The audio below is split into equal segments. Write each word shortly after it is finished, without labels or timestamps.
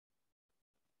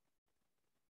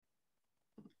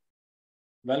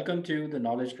Welcome to the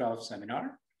Knowledge Graph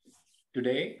seminar.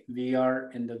 Today, we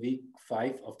are in the week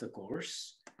 5 of the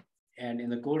course. And in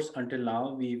the course until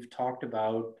now, we've talked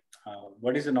about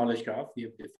what is a knowledge graph. We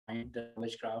have defined the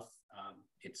knowledge graph,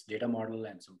 its data model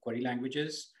and some query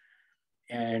languages.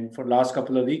 And for the last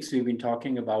couple of weeks, we've been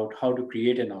talking about how to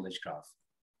create a knowledge graph.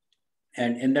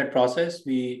 And in that process,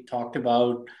 we talked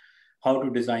about how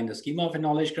to design the schema of a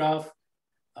knowledge graph.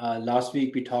 Last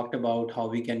week, we talked about how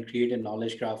we can create a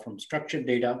knowledge graph from structured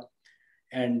data.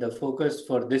 And the focus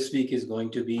for this week is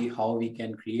going to be how we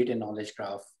can create a knowledge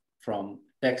graph from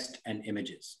text and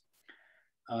images.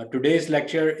 Today's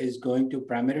lecture is going to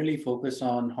primarily focus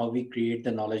on how we create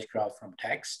the knowledge graph from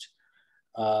text.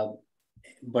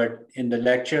 But in the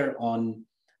lecture on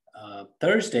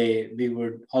Thursday, we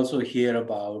would also hear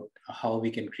about how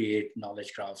we can create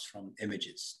knowledge graphs from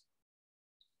images.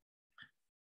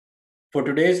 For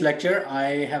today's lecture,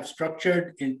 I have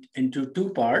structured it into two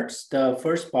parts. The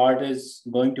first part is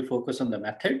going to focus on the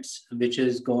methods, which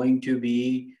is going to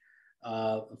be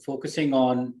focusing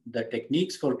on the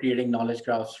techniques for creating knowledge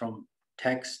graphs from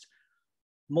text,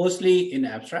 mostly in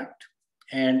abstract.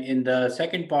 And in the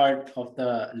second part of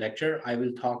the lecture, I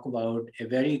will talk about a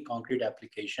very concrete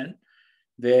application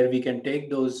where we can take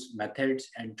those methods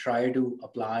and try to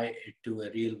apply it to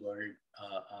a real world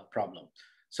problem,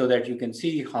 so that you can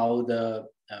see how the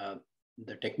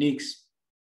techniques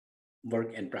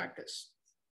work in practice.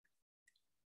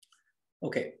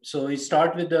 Okay, so we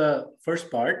start with the first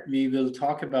part. We will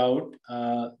talk about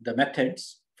the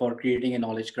methods for creating a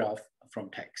knowledge graph from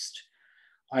text.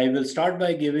 I will start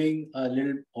by giving a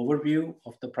little overview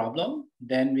of the problem.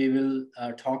 Then we will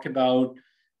talk about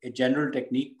a general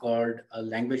technique called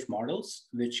language models,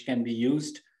 which can be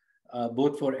used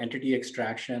both for entity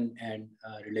extraction and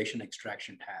relation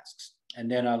extraction tasks.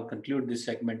 And then I'll conclude this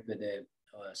segment with a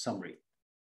summary.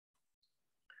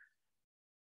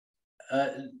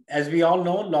 As we all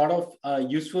know, a lot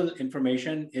of useful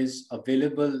information is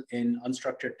available in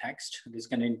unstructured text. This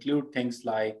can include things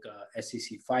like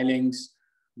SEC filings,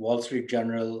 Wall Street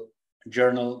Journal,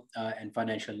 and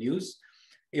financial news.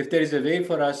 If there is a way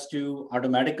for us to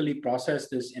automatically process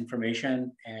this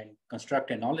information and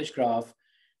construct a knowledge graph,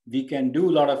 we can do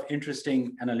a lot of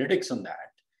interesting analytics on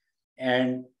that.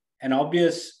 And an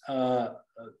obvious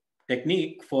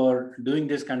technique for doing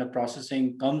this kind of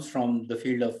processing comes from the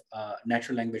field of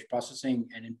natural language processing,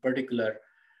 and in particular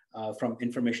from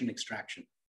information extraction.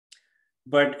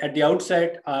 But at the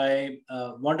outset, I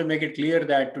want to make it clear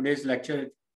that today's lecture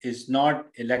is not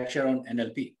a lecture on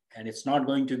NLP, and it's not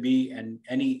going to be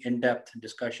any in-depth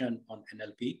discussion on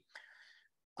NLP.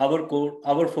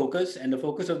 Our focus and the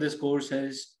focus of this course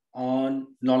is on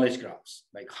knowledge graphs.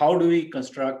 Like, how do we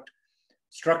construct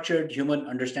structured, human,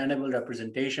 understandable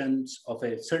representations of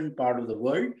a certain part of the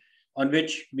world on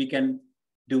which we can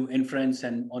do inference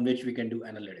and on which we can do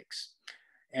analytics.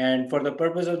 And for the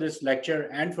purpose of this lecture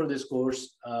and for this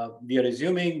course, we are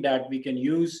assuming that we can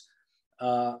use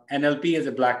NLP as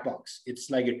a black box. It's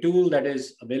like a tool that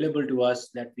is available to us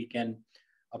that we can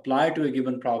apply to a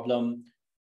given problem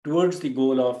towards the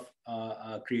goal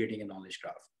of creating a knowledge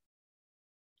graph.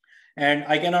 And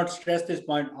I cannot stress this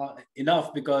point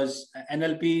enough, because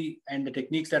NLP and the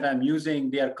techniques that I'm using,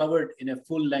 they are covered in a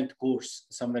full-length course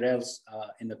somewhere else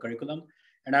in the curriculum.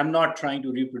 And I'm not trying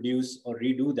to reproduce or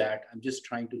redo that. I'm just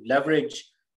trying to leverage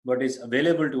what is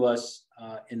available to us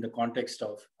in the context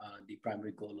of the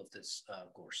primary goal of this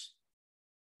course.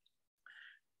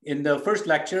 In the first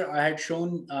lecture, I had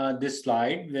shown this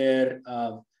slide where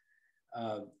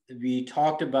we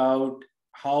talked about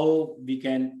how we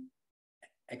can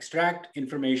extract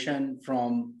information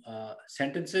from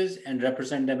sentences and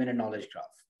represent them in a knowledge graph.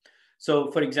 So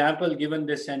for example, given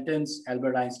this sentence,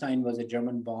 Albert Einstein was a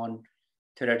German-born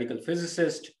theoretical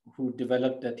physicist who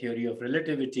developed the theory of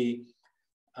relativity.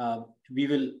 We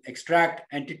will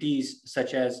extract entities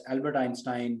such as Albert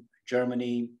Einstein,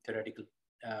 Germany, theoretical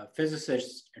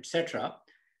physicists, etc.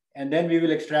 And then we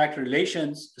will extract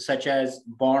relations such as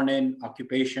born in,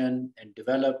 occupation, and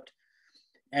developed.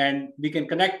 And we can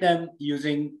connect them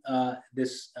using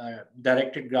this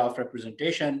directed graph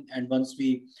representation. And once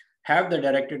we have the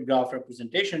directed graph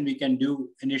representation, we can do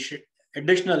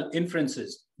additional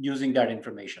inferences using that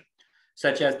information,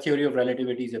 such as theory of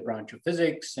relativity is a branch of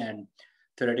physics, and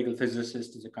theoretical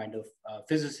physicist is a kind of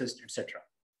physicist, etc.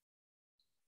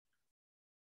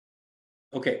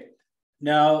 Okay,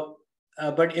 now,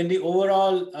 but in the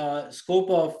overall scope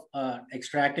of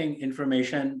extracting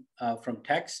information from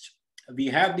text, we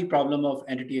have the problem of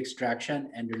entity extraction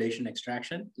and relation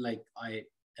extraction, like I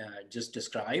just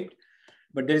described.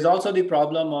 But there is also the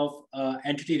problem of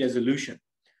entity resolution.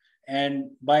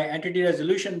 And by entity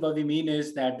resolution, what we mean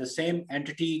is that the same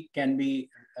entity can be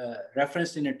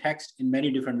referenced in a text in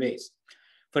many different ways.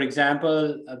 For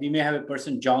example, we may have a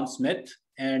person, John Smith,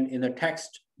 and in the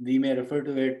text, we may refer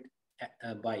to it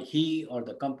by he or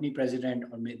the company president,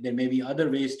 or there may be other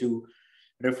ways to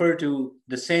refer to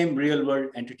the same real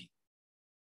world entity.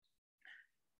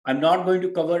 I'm not going to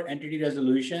cover entity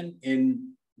resolution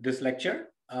in this lecture,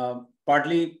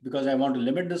 partly because I want to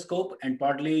limit the scope, and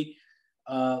partly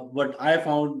what I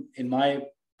found in my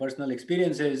personal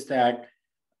experience is that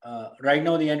right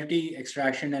now the entity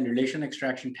extraction and relation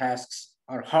extraction tasks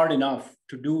are hard enough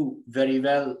to do very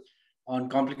well on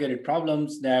complicated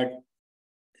problems that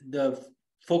the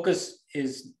focus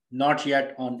is not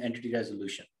yet on entity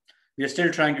resolution. We are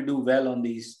still trying to do well on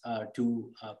these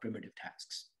two primitive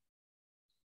tasks.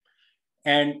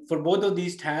 And for both of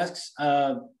these tasks,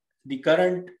 the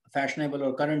current fashionable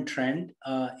or current trend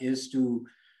is to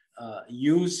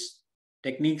use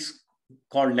techniques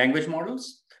called language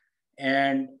models.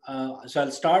 And so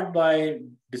I'll start by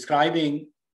describing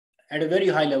at a very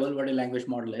high level what a language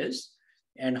model is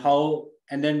and how,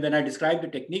 and then when I describe the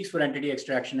techniques for entity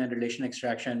extraction and relation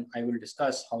extraction, I will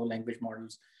discuss how language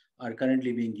models are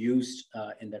currently being used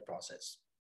in that process.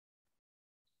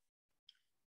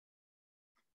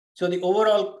 So the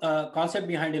overall concept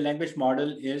behind a language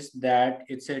model is that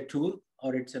it's a tool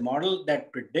or it's a model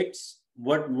that predicts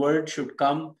what word should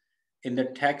come in the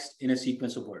text in a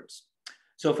sequence of words.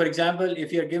 So for example,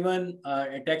 if you're given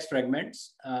a text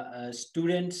fragments,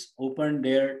 students open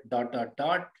their ...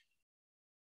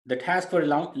 The task for a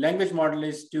language model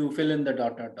is to fill in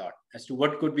the ... as to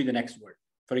what could be the next word.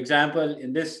 For example,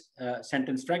 in this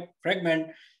sentence fragment,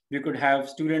 we could have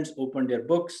students open their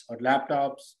books or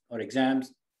laptops or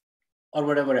exams or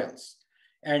whatever else.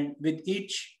 And with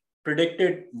each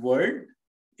predicted word,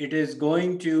 it is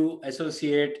going to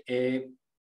associate a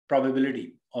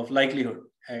probability of likelihood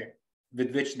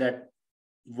with which that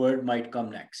word might come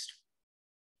next.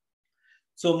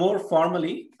 So more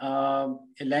formally, a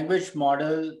language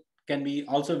model can be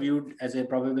also viewed as a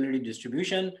probability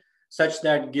distribution such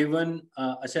that given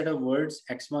a set of words,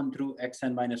 x1 through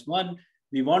xn minus 1,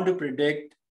 we want to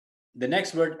predict the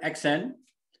next word, xn,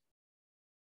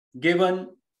 given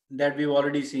that we've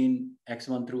already seen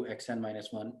x1 through xn minus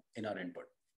 1 in our input.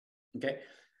 Okay.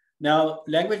 Now,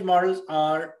 language models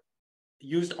are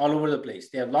used all over the place.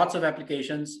 They have lots of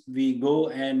applications. We go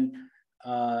and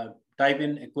type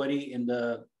in a query in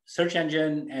the search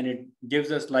engine and it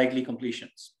gives us likely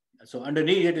completions. So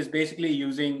underneath it is basically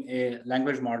using a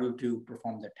language model to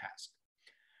perform the task.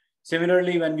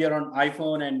 Similarly, when we are on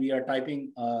iPhone and we are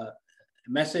typing a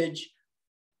message,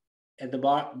 at the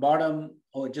bottom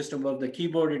or just above the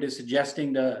keyboard, it is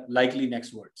suggesting the likely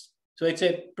next words. So it's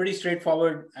a pretty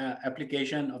straightforward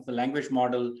application of the language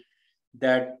model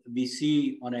that we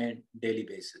see on a daily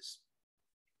basis.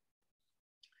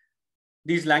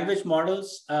 These language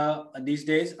models these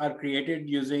days are created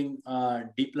using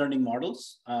deep learning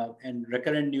models, and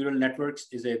recurrent neural networks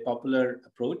is a popular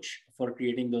approach for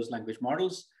creating those language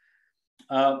models.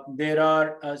 There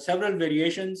are several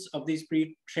variations of these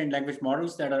pre-trained language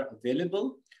models that are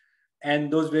available.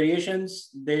 And those variations,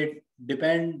 they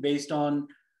depend based on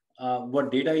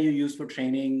what data you use for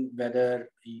training, whether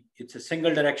it's a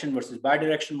single direction versus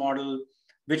bidirectional model,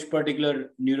 which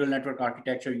particular neural network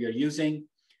architecture you're using.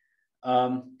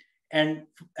 And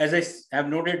as I have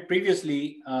noted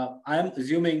previously, I'm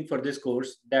assuming for this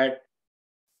course that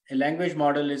a language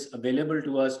model is available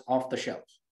to us off the shelf,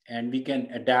 and we can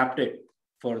adapt it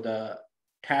for the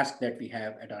task that we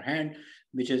have at our hand,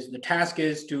 which is the task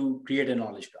is to create a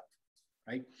knowledge graph,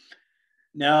 right?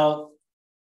 Now,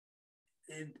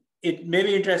 it may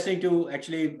be interesting to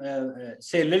actually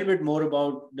say a little bit more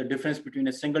about the difference between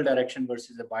a single direction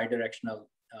versus a bidirectional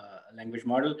language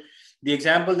model. The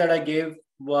example that I gave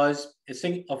was a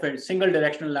single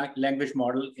directional language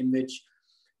model in which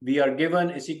we are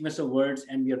given a sequence of words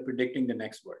and we are predicting the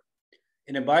next word.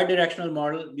 In a bidirectional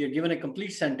model, we are given a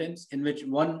complete sentence in which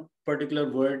one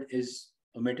particular word is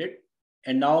omitted.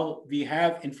 And now we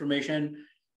have information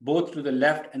both to the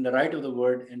left and the right of the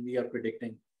word, and we are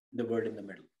predicting the word in the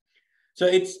middle. So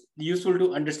it's useful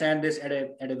to understand this at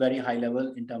a very high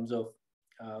level in terms of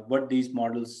what these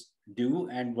models do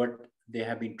and what they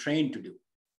have been trained to do.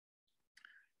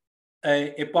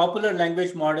 A popular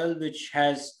language model which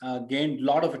has gained a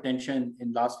lot of attention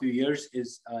in the last few years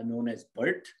is known as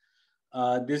BERT.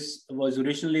 This was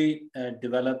originally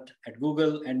developed at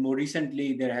Google, and more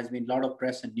recently there has been a lot of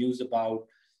press and news about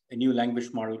a new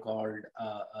language model called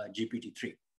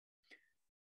GPT-3.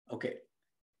 Okay,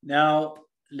 now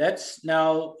let's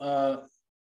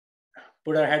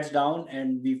put our heads down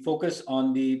and we focus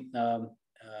on the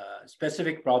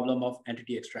specific problem of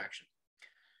entity extraction.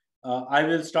 I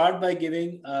will start by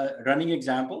giving a running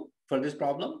example for this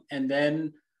problem, and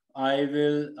then I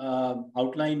will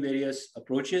outline various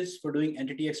approaches for doing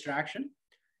entity extraction,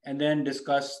 and then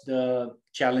discuss the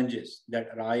challenges that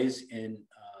arise in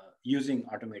using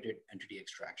automated entity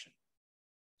extraction.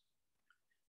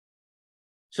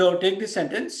 So take this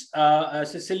sentence.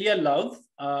 Cecilia Love,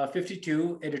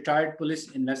 52, a retired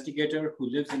police investigator who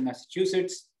lives in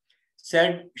Massachusetts,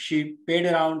 said she paid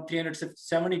around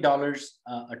 $370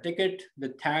 a ticket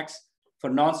with tax for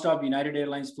nonstop United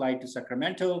Airlines flight to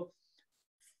Sacramento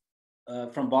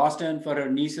from Boston for her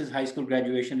niece's high school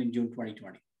graduation in June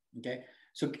 2020. Okay,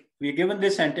 so we're given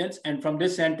this sentence, and from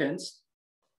this sentence,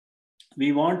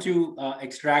 we want to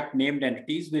extract named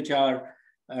entities, which are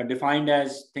defined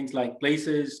as things like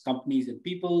places, companies, and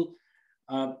people.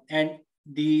 And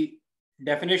the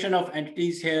definition of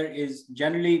entities here is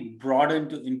generally broadened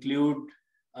to include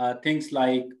things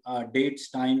like dates,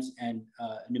 times, and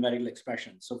numerical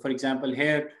expressions. So for example,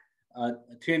 here,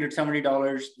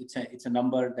 $370, it's a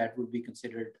number that would be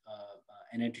considered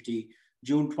an entity.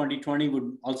 June 2020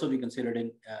 would also be considered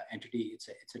an entity.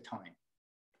 It's a time.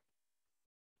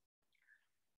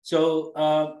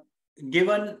 So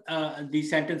given the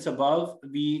sentence above,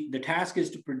 the task is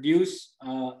to produce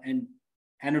an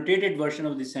annotated version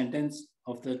of the sentence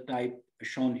of the type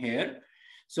shown here.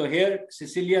 So here,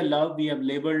 Cecilia Love, we have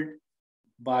labeled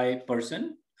by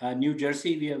person. New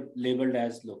Jersey, we have labeled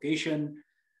as location.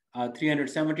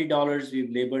 $370,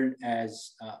 we've labeled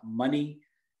as money.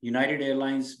 United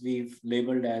Airlines, we've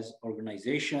labeled as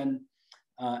organization,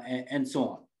 and so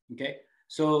on, okay?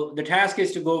 So the task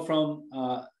is to go from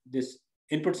this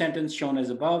input sentence shown as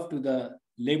above to the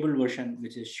labeled version,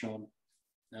 which is shown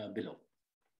below.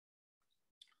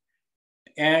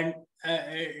 And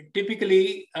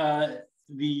typically,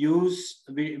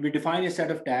 we define a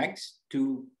set of tags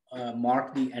to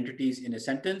mark the entities in a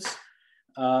sentence.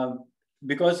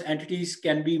 Because entities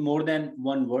can be more than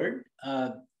one word,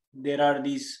 there are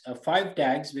these 5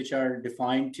 tags which are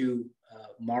defined to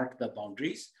mark the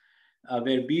boundaries,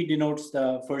 where B denotes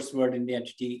the first word in the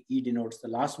entity, E denotes the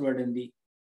last word in the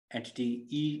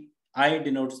entity, I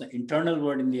denotes the internal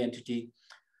word in the entity,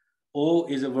 O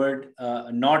is a word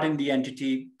not in the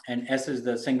entity, and S is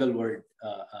the single word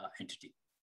entity.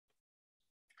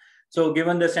 So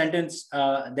given the sentence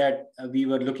that we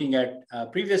were looking at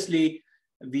previously,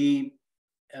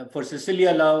 for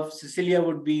Cecilia Love, Cecilia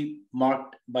would be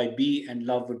marked by B and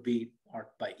Love would be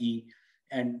marked by E.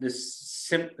 And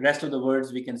this rest of the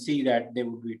words, we can see that they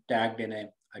would be tagged in an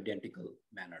identical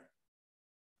manner.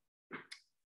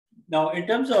 Now, in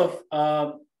terms of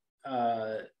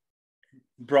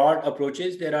broad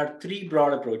approaches, there are 3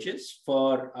 broad approaches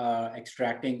for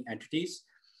extracting entities.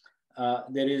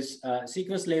 There is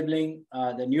sequence labeling,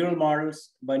 the neural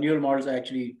models. By neural models, I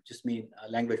actually just mean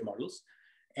language models,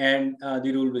 and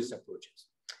the rule-based approaches.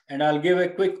 And I'll give a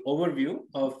quick overview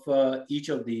of each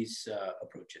of these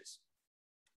approaches.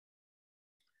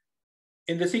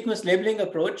 In the sequence labeling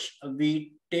approach,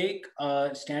 we take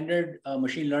a standard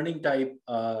machine learning type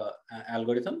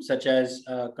algorithm, such as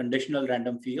conditional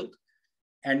random field,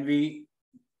 and we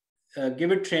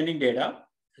give it training data,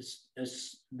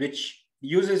 which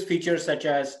uses features such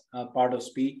as part of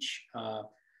speech.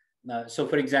 So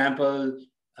for example,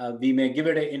 we may give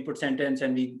it an input sentence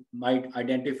and we might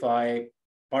identify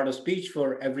part of speech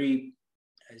for every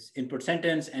input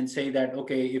sentence and say that,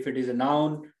 okay, if it is a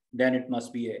noun, then it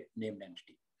must be a named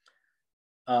entity.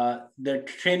 The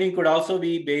training could also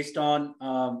be based on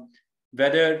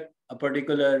whether a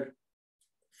particular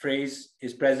phrase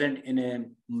is present in a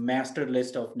master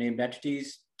list of named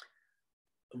entities.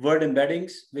 Word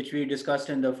embeddings, which we discussed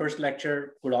in the first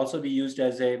lecture, could also be used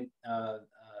as a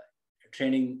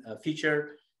training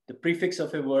feature. The prefix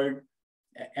of a word,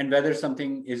 and whether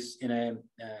something is in a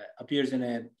appears in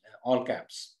a all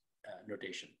caps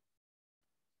notation.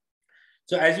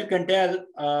 So as you can tell,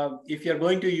 if you're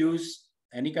going to use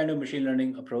any kind of machine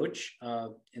learning approach,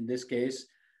 in this case,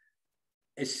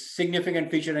 a significant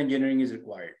feature engineering is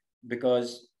required,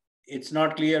 because it's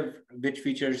not clear which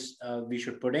features we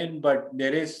should put in, but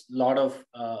there is a lot of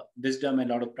wisdom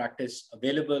and a lot of practice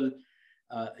available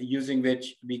using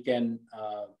which we can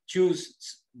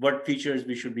choose what features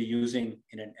we should be using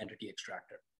in an entity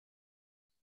extractor.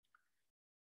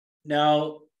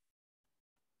 Now,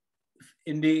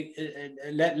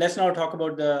 let's now talk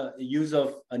about the use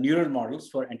of neural models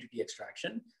for entity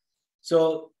extraction.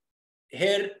 So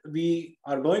here we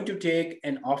are going to take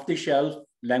an off-the-shelf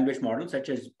language model such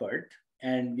as BERT,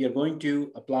 and we are going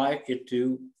to apply it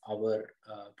to our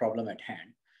problem at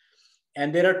hand.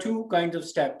 And there are two kinds of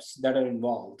steps that are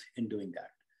involved in doing that.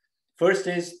 First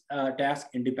is task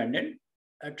independent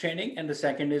training, and the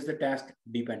second is the task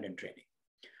dependent training.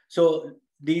 So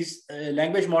these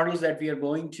language models that we are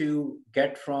going to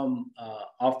get from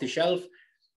off the shelf,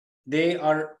 they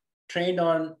are trained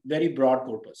on very broad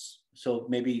corpus. So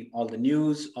maybe all the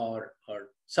news or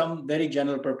some very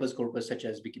general purpose corpus such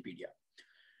as Wikipedia.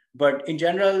 But in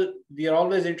general, we are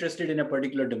always interested in a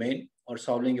particular domain or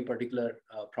solving a particular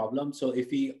problem. So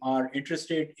if we are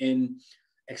interested in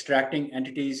extracting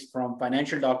entities from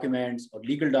financial documents or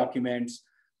legal documents,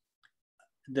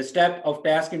 the step of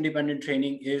task independent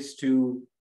training is to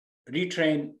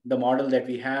retrain the model that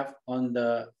we have on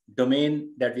the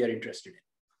domain that we are interested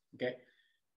in, okay?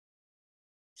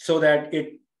 So that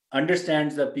it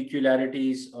understands the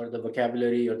peculiarities or the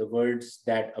vocabulary or the words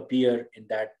that appear in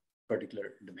that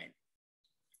particular domain.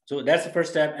 So that's the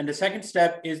first step. And the second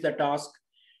step is the task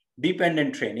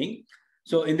dependent training.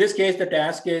 So in this case, the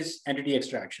task is entity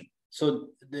extraction. So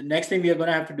the next thing we are going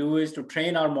to have to do is to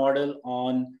train our model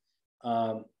on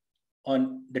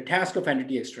the task of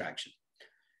entity extraction.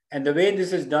 And the way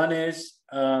this is done is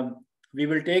we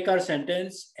will take our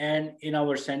sentence, and in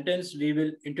our sentence, we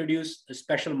will introduce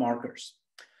special markers.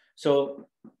 So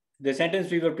the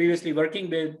sentence we were previously working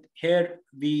with, here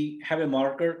we have a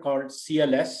marker called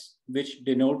CLS, which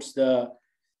denotes the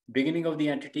beginning of the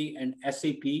entity, and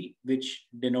SCP, which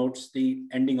denotes the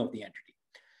ending of the entity.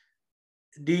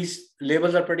 These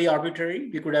labels are pretty arbitrary.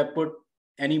 We could have put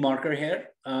any marker here,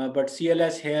 but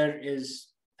CLS here is,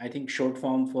 I think, short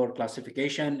form for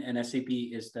classification, and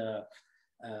SCP is the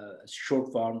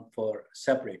short form for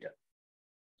separator.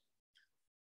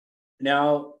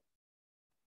 Now,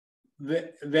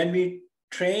 when we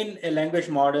train a language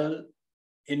model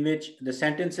in which the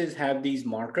sentences have these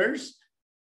markers,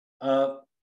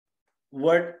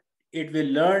 what it will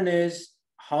learn is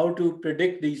how to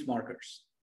predict these markers,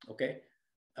 okay?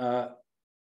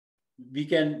 We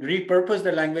can repurpose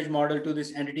the language model to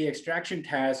this entity extraction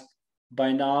task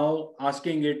by now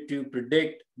asking it to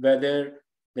predict whether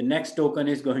the next token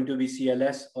is going to be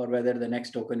CLS or whether the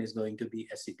next token is going to be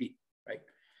SCP, right?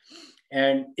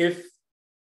 And if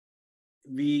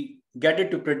we get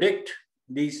it to predict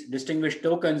these distinguished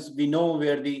tokens, we know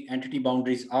where the entity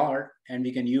boundaries are, and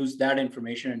we can use that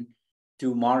information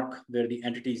to mark where the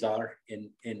entities are in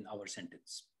our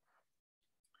sentence.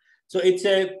 So it's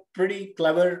a pretty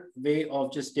clever way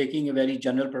of just taking a very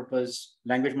general purpose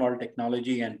language model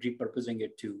technology and repurposing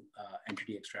it to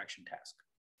entity extraction task.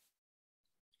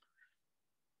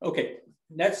 Okay,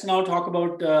 let's now talk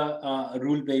about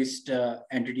rule-based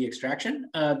entity extraction.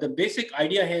 The basic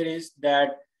idea here is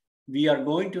that we are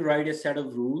going to write a set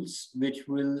of rules which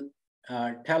will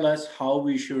tell us how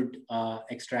we should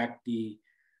extract the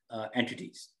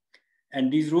entities.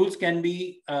 And these rules can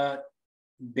be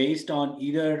based on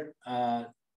either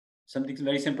something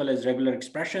very simple as regular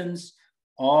expressions,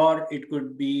 or it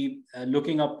could be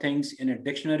looking up things in a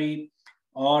dictionary,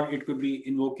 or it could be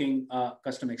invoking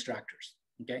custom extractors,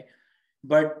 okay?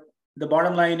 But the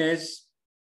bottom line is,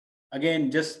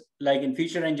 again, just like in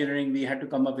feature engineering, we had to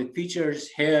come up with features.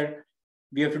 Here,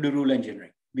 we have to do rule engineering.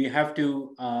 We have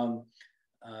to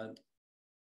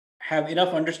have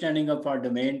enough understanding of our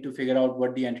domain to figure out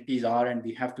what the entities are, and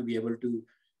we have to be able to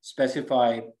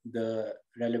specify the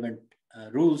relevant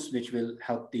rules which will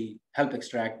help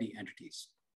extract the entities.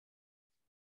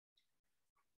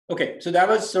 Okay, so that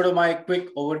was sort of my quick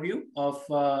overview of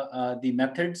the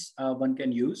methods one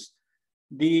can use.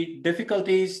 The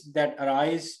difficulties that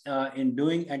arise in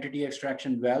doing entity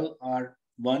extraction well are,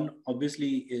 one,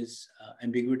 obviously, is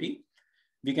ambiguity.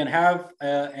 We can have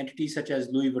entities such as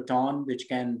Louis Vuitton, which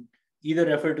can either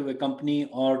refer to a company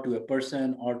or to a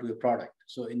person or to a product.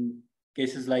 So in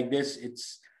cases like this,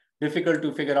 it's difficult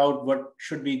to figure out what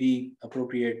should be the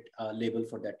appropriate label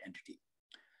for that entity.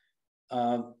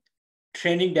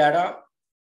 Training data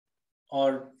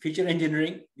or feature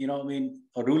engineering,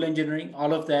 or rule engineering,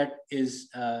 all of that is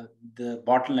the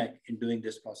bottleneck in doing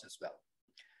this process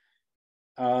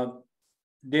well.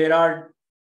 There are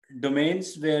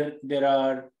domains where there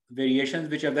are variations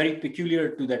which are very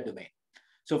peculiar to that domain.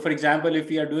 So for example, if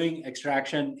we are doing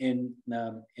extraction in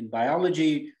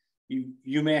biology,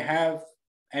 you may have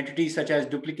entities such as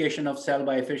duplication of cell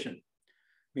by fission,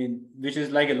 which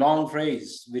is like a long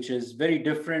phrase, which is very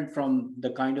different from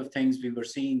the kind of things we were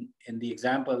seeing in the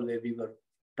example where we were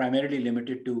primarily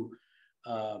limited to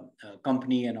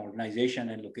company and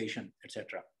organization and location,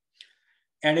 etc.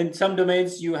 And in some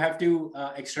domains, you have to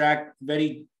extract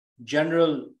very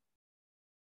general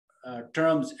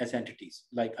terms as entities,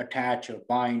 like attach or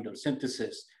bind or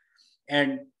synthesis.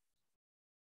 And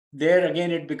there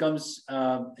again, it becomes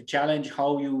a challenge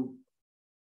how you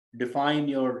define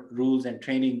your rules and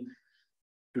training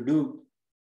to do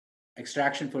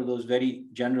extraction for those very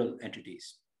general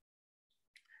entities.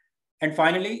 And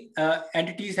finally,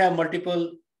 entities have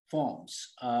multiple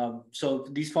forms. So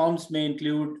these forms may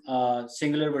include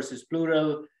singular versus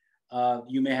plural.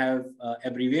 You may have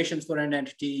abbreviations for an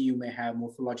entity. You may have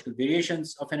morphological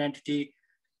variations of an entity.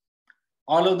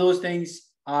 All of those things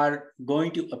are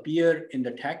going to appear in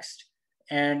the text,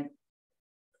 and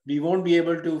we won't be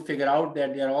able to figure out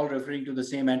that they are all referring to the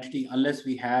same entity unless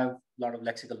we have a lot of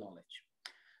lexical knowledge.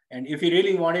 And if we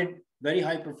really wanted very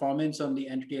high performance on the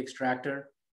entity extractor,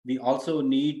 we also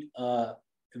need a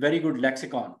very good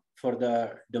lexicon for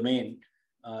the domain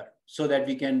so that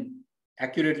we can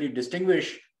accurately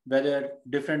distinguish whether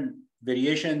different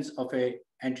variations of an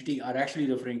entity are actually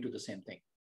referring to the same thing.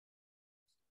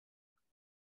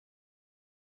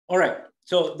 All right,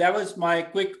 so that was my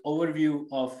quick overview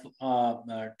of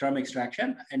term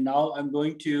extraction. And now I'm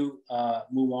going to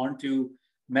move on to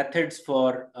methods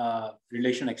for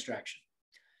relation extraction.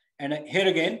 And here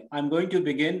again, I'm going to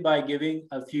begin by giving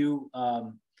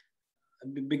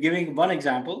giving one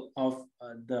example of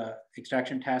the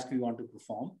extraction task we want to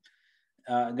perform.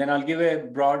 Then I'll give a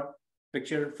broad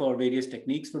picture for various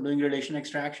techniques for doing relation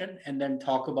extraction, and then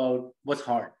talk about what's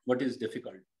hard, what is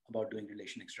difficult about doing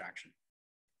relation extraction.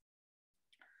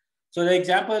 So the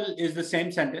example is the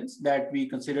same sentence that we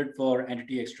considered for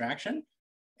entity extraction.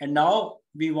 And now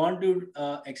we want to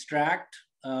extract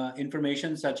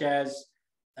information such as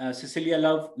Cecilia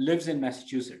Love lives in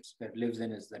Massachusetts. That lives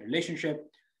in is the relationship.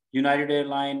 United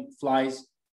Airlines flies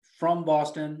from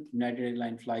Boston. United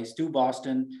Airlines flies to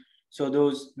Boston.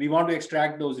 So we want to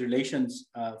extract those relations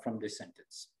from this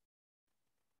sentence.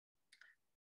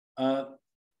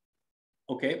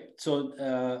 Okay, so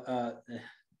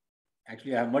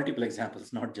actually I have multiple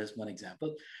examples, not just one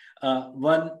example.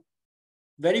 One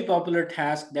very popular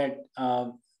task that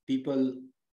a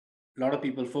lot of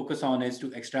people focus on is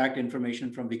to extract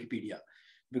information from Wikipedia,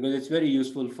 because it's very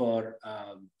useful for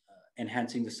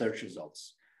enhancing the search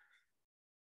results.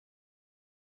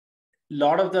 A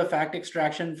lot of the fact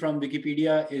extraction from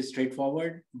Wikipedia is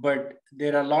straightforward, but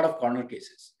there are a lot of corner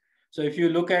cases. So if you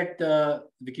look at the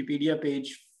Wikipedia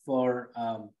page for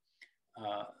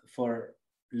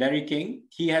Larry King,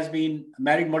 he has been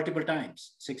married multiple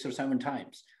times, 6 or 7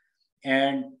 times.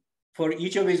 And for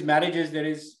each of his marriages, there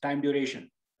is time duration,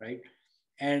 right?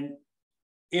 And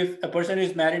if a person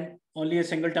is married only a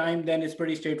single time, then it's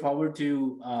pretty straightforward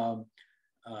to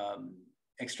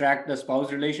extract the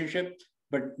spouse relationship.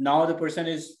 But now the person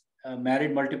is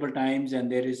married multiple times, and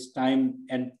there is time,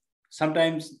 and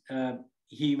sometimes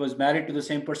he was married to the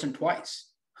same person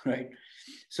twice, right?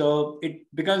 So it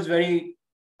becomes very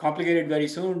complicated very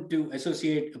soon to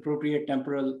associate appropriate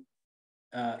temporal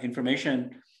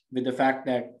information with the fact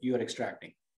that you are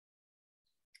extracting.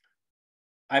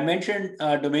 I mentioned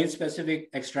domain-specific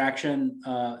extraction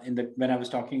when I was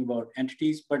talking about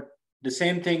entities, but the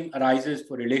same thing arises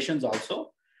for relations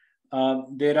also.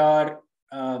 There are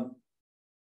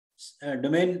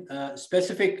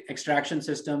domain-specific extraction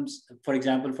systems, for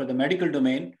example, for the medical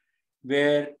domain,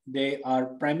 where they are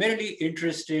primarily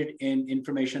interested in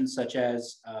information such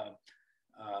as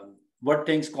what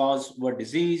things cause what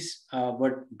disease,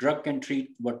 what drug can treat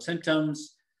what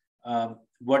symptoms,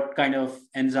 what kind of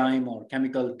enzyme or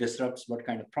chemical disrupts what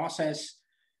kind of process.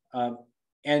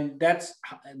 And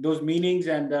those meanings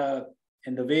and the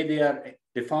way they are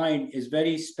defined is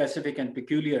very specific and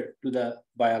peculiar to the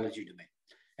biology domain.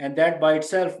 And that by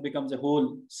itself becomes a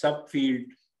whole subfield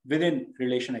within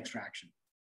relation extraction.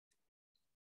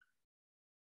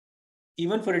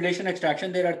 Even for relation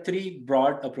extraction, there are 3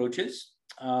 broad approaches.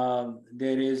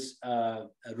 There is a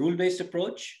rule-based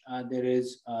approach, there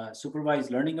is a supervised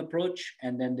learning approach,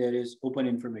 and then there is open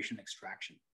information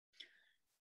extraction.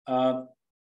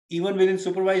 Even within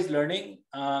supervised learning,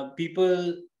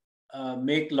 people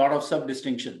make a lot of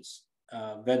sub-distinctions,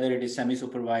 whether it is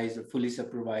semi-supervised or fully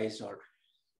supervised,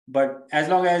 but as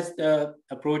long as the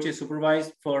approach is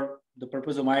supervised, for the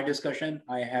purpose of my discussion,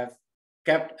 I have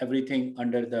kept everything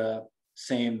under the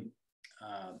same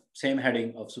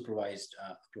heading of supervised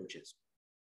approaches.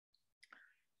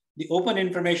 The open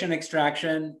information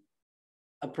extraction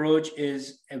approach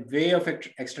is a way of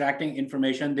extracting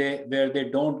information where they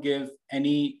don't give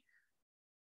any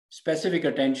specific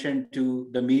attention to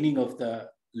the meaning of the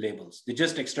labels. They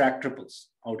just extract triples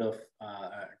out of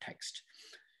text.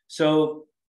 So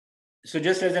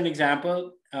just as an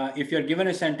example, if you're given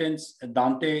a sentence,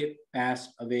 Dante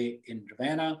passed away in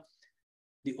Ravenna,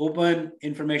 the open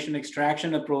information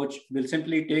extraction approach will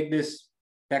simply take this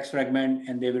text fragment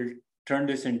and they will turn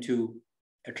this into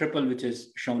a triple, which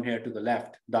is shown here to the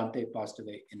left. Dante passed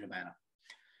away in Ravenna.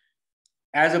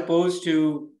 As opposed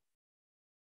to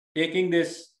taking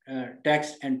this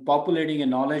text and populating a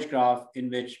knowledge graph in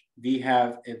which we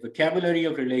have a vocabulary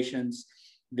of relations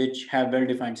which have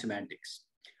well-defined semantics.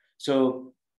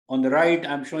 So on the right,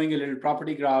 I'm showing a little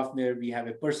property graph where we have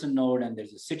a person node and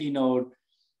there's a city node,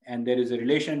 and there is a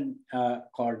relation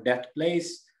called depth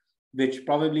place, which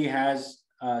probably has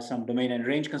some domain and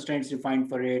range constraints defined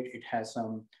for it. It has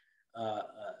some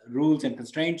rules and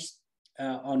constraints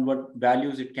on what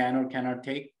values it can or cannot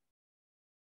take.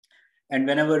 And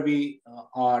whenever we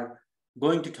are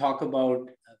going to talk about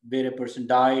where a person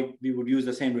died, we would use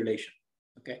the same relation,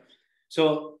 okay?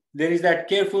 So there is that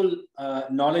careful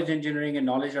knowledge engineering and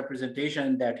knowledge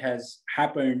representation that has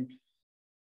happened,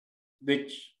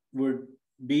 which would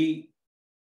be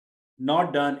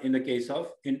not done in the case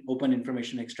of open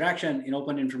information extraction. In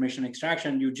open information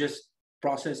extraction, you just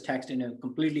process text in a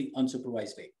completely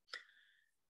unsupervised way.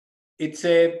 It's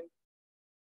a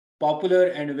popular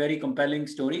and a very compelling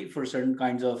story for certain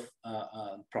kinds of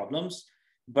problems,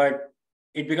 but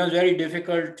it becomes very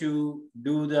difficult to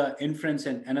do the inference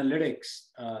and analytics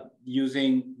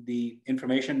using the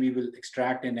information we will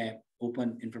extract in an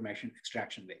open information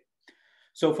extraction way.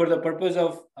 So for the purpose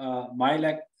of my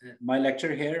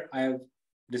lecture here, I have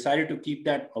decided to keep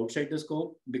that outside the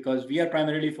scope because we are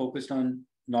primarily focused on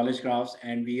knowledge graphs,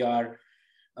 and we are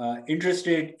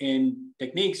interested in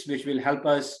techniques which will help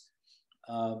us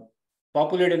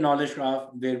populate a knowledge graph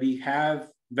where we have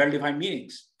well-defined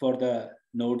meanings for the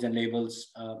nodes and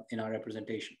labels in our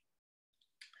representation.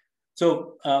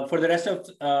 So for the rest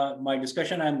of my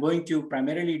discussion, I'm going to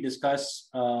primarily discuss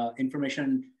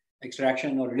information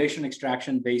extraction or relation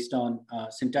extraction based on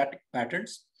syntactic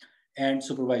patterns and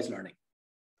supervised learning.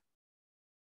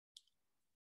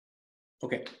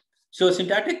 Okay, so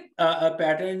syntactic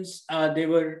patterns, they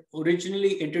were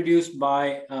originally introduced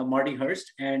by Marty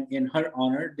Hurst, and in her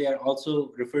honor, they are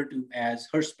also referred to as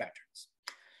Hurst patterns.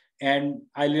 And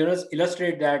I'll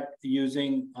illustrate that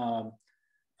using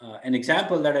an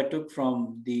example that I took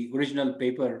from the original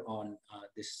paper on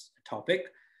this topic.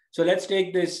 So let's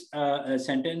take this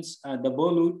sentence. The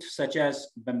bolute, such as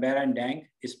Bambara and Dang,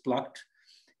 is plucked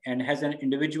and has an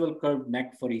individual curved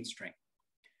neck for each string.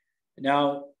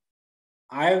 Now,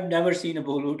 I've never seen a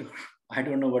bolute. I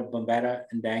don't know what Bambara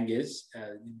and Dang is.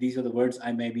 These are the words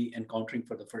I may be encountering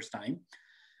for the first time.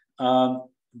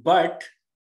 But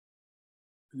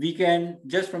we can,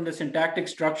 just from the syntactic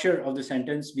structure of the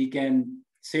sentence, we can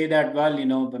say that, well, you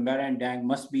know, Bambara and Dang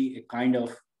must be a kind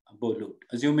of bolute,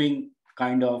 assuming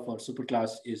kind of or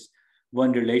superclass is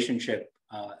one relationship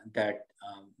that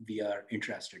we are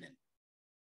interested in.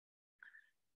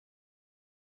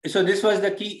 So this was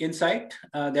the key insight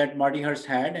that Marty Hurst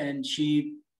had, and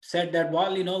she said that,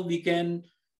 well, you know, we can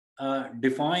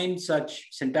define such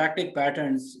syntactic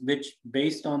patterns which,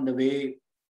 based on the way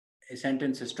a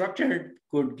sentence is structured,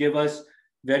 could give us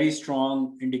very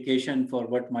strong indication for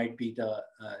what might be the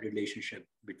relationship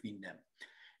between them.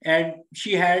 And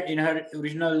she had, in her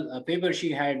original paper,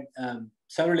 she had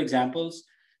several examples.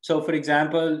 So for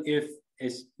example, if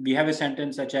we have a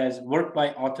sentence such as work by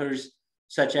authors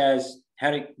such as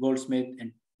Herrick, Goldsmith,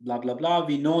 and blah, blah, blah,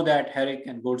 we know that Herrick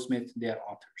and Goldsmith, they are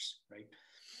authors, right?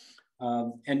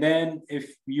 And then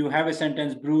if you have a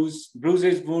sentence,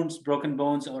 bruises, wounds, broken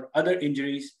bones, or other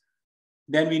injuries,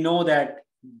 then we know that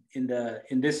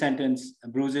in this sentence,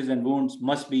 bruises and wounds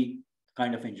must be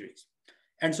kind of injuries,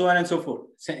 and so on and so forth.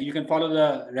 So you can follow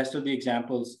the rest of the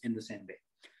examples in the same way.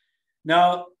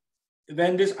 Now,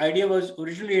 when this idea was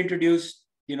originally introduced,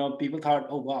 you know, people thought,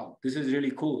 oh, wow, this is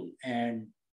really cool. And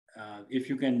if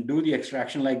you can do the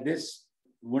extraction like this,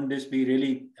 wouldn't this be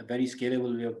really a very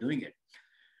scalable way of doing it?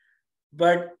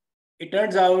 But it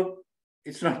turns out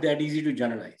it's not that easy to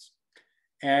generalize.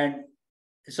 And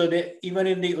so even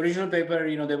in the original paper,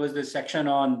 you know, there was this section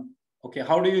on, okay,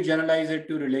 how do you generalize it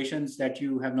to relations that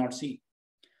you have not seen?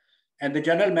 And the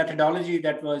general methodology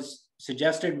that was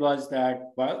suggested was that,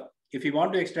 well, if you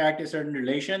want to extract a certain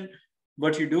relation,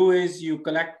 what you do is you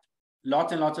collect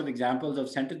lots and lots of examples of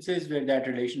sentences where that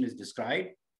relation is described.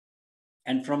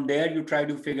 And from there, you try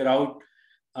to figure out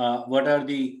what are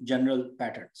the general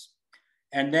patterns.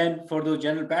 And then for those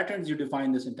general patterns, you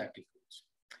define the syntactic rules.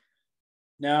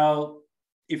 Now,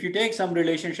 if you take some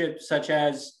relationships such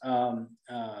as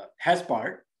has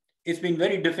part, it's been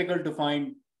very difficult to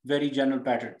find very general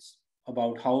patterns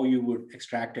about how you would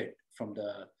extract it from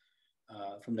the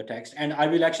text. And I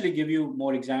will actually give you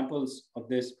more examples of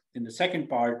this in the second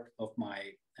part of my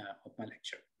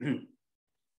lecture.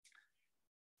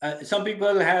 Some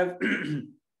people have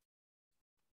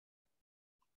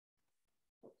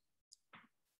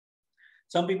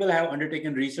Some people have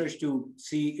undertaken research to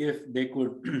see if they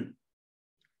could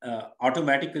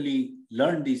automatically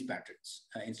learn these patterns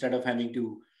instead of having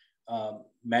to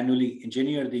manually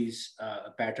engineer these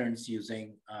patterns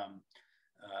using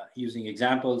using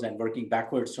examples and working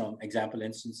backwards from example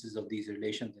instances of these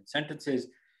relations and sentences.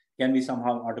 Can we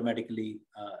somehow automatically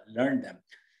learn them?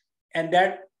 And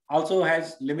that also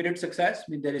has limited success.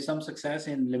 I mean, there is some success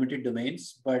in limited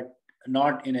domains, but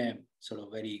not in a sort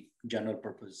of very general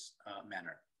purpose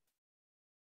manner.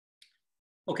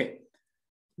 Okay,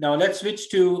 now let's switch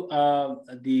to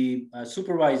the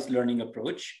supervised learning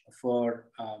approach for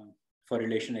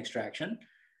relation extraction.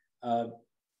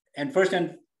 And first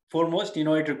and foremost,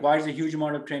 it requires a huge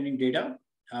amount of training data.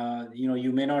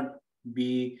 You may not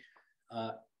be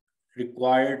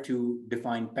required to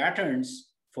define patterns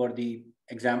for the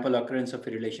example occurrence of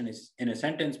a relation is in a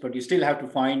sentence, but you still have to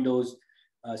find those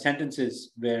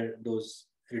sentences where those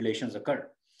relations occur.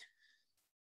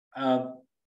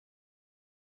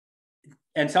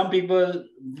 And some people,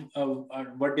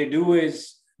 what they do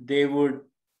is they would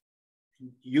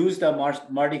use the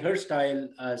Marty-Hurst style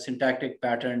syntactic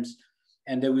patterns,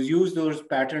 and they would use those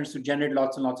patterns to generate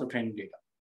lots and lots of training data,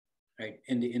 right,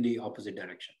 in the opposite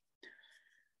direction.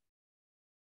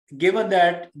 Given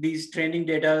that these training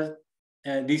data,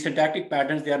 these syntactic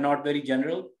patterns, they are not very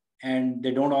general and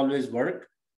they don't always work,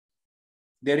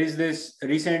 there is this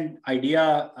recent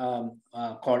idea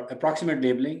called approximate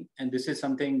labeling. And this is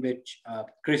something which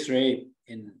Chris Ray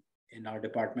in our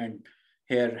department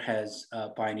here has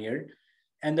pioneered.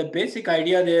 And the basic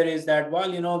idea there is that,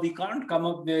 well, we can't come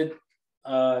up with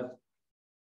a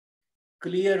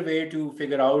clear way to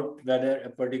figure out whether a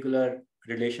particular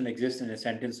relation exists in a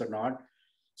sentence or not.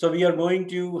 So we are going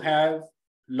to have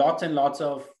lots and lots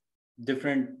of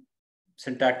different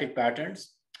syntactic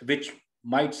patterns, which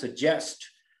might suggest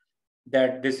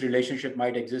that this relationship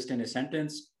might exist in a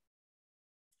sentence.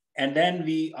 And then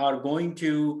we are going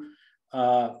to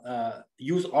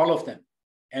use all of them.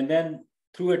 And then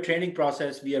through a training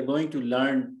process, we are going to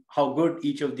learn how good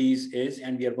each of these is,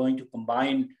 and we are going to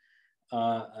combine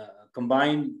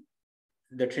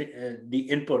the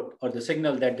input or the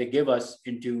signal that they give us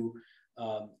into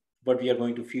what we are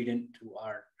going to feed into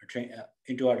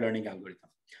our learning algorithm.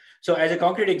 So as a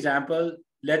concrete example,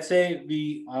 let's say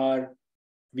we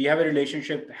have a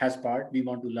relationship has part. We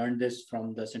want to learn this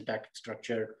from the syntactic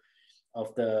structure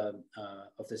of the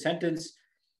sentence.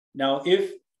 Now,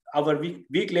 if our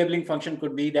weak labeling function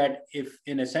could be that if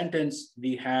in a sentence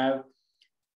we have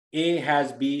A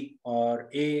has B or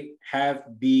A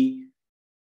have B,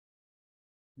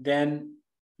 then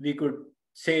we could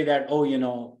say that,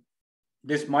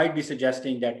 this might be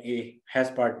suggesting that A has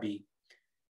part B.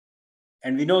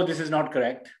 And we know this is not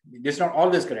correct. This is not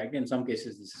always correct. In some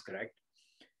cases, this is correct.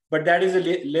 But that is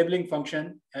a labeling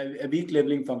function, a weak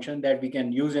labeling function that we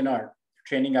can use in our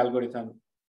training algorithm,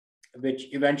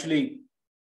 which eventually,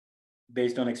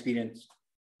 based on experience,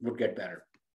 would get better.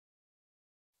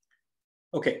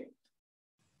 Okay.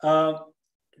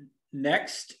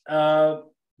 Next,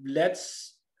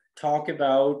 let's talk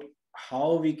about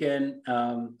how we can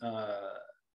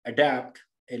adapt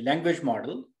a language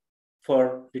model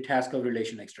for the task of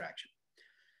relation extraction.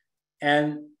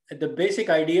 And the basic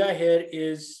idea here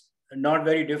is not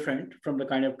very different from the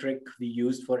kind of trick we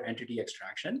used for entity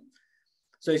extraction.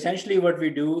 So essentially what we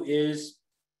do is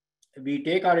we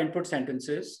take our input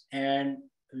sentences and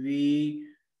we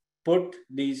put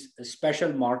these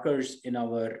special markers in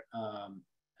our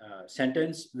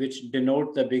sentence, which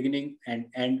denote the beginning and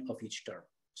end of each term.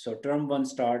 So term one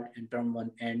start and term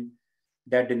one end,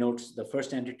 that denotes the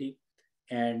first entity,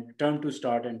 and term two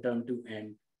start and term two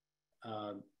end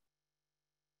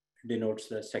denotes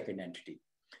the second entity.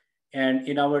 And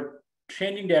in our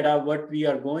training data, what we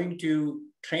are going to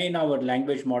train our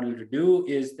language model to do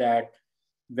is that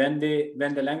when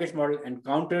the language model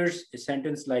encounters a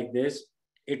sentence like this,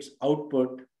 its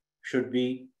output should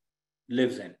be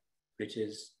lives in, which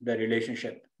is the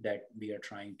relationship that we are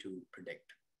trying to predict.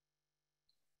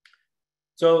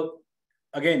 So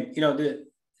again,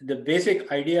 the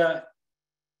basic idea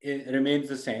remains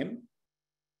the same.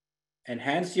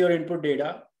 Enhance your input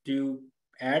data to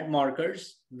add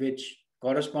markers which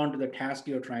correspond to the task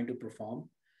you're trying to perform.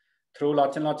 Throw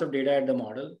lots and lots of data at the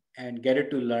model and get it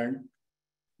to learn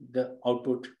the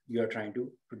output you're trying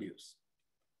to produce.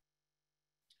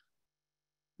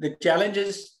 The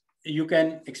challenges you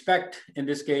can expect in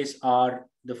this case are,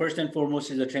 the first and foremost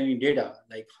is the training data.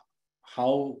 Like,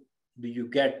 how do you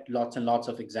get lots and lots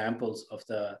of examples of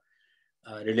the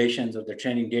relations of the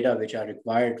training data which are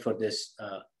required for this,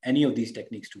 any of these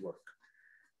techniques to work?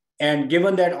 And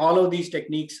given that all of these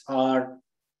techniques are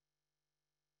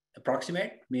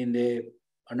approximate. I mean, they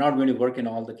are not going to work in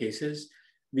all the cases.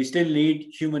 We still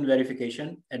need human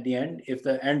verification at the end. If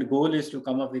the end goal is to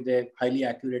come up with a highly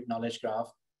accurate knowledge graph,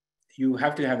 you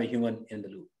have to have a human in the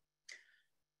loop.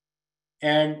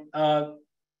 And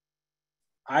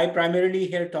I primarily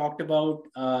here talked about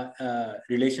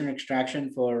relation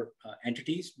extraction for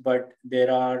entities, but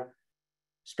there are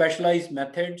specialized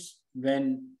methods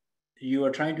when you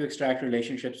are trying to extract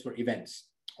relationships for events,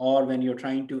 or when you're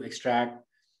trying to extract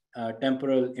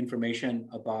temporal information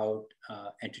about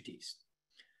entities.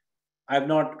 I've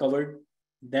not covered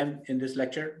them in this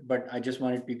lecture, but I just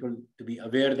wanted people to be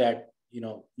aware that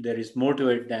there is more to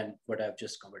it than what I've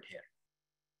just covered here.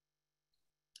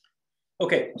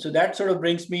 Okay, so that sort of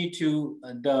brings me to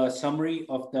the summary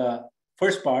of the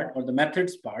first part, or the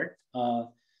methods part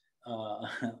of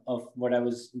what I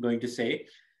was going to say.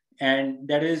 And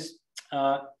that is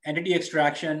entity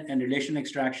extraction and relation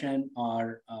extraction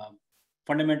are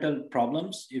fundamental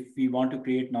problems if we want to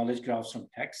create knowledge graphs from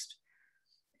text.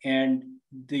 And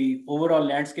the overall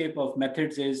landscape of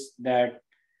methods is that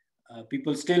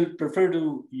people still prefer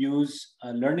to use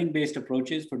learning-based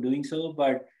approaches for doing so,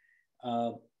 but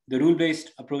the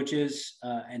rule-based approaches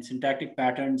and syntactic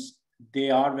patterns, they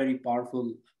are very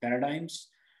powerful paradigms.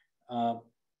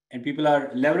 And people are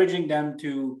leveraging them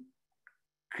to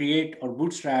create or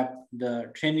bootstrap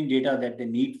the training data that they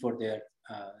need for their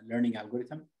learning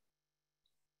algorithm.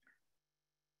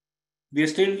 We are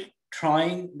still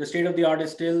trying, the state of the art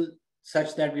is still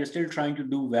such that we are still trying to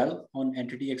do well on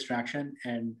entity extraction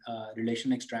and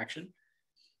relation extraction.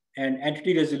 And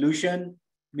entity resolution,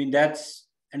 I mean, that's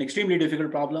an extremely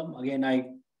difficult problem. Again, I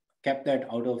kept that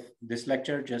out of this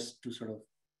lecture just to sort of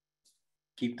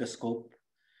keep the scope.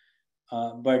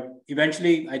 But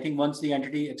eventually, I think once the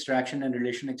entity extraction and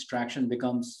relation extraction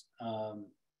becomes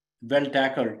well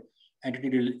tackled,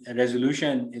 entity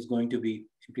resolution is going to be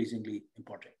increasingly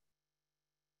important.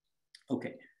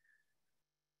 Okay.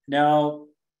 Now,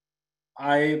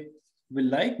 I would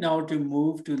like now to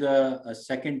move to the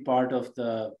second part of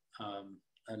the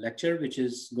lecture, which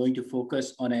is going to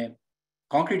focus on a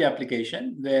concrete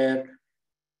application where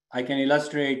I can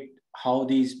illustrate how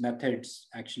these methods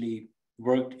actually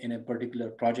worked in a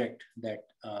particular project that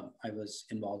I was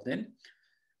involved in.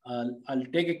 I'll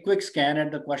take a quick scan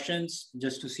at the questions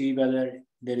just to see whether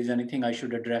there is anything I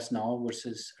should address now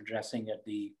versus addressing at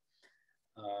the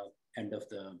end of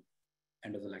the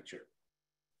lecture.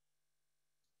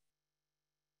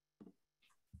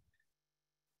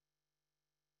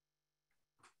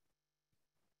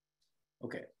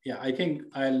 Okay, yeah, I think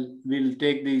we'll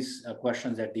take these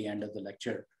questions at the end of the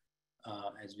lecture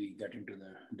as we get into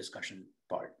the discussion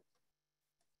part.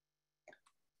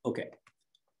 Okay.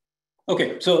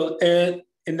 Okay, so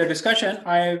in the discussion,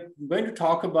 I'm going to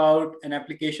talk about an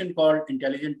application called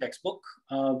Intelligent Textbook,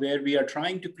 where we are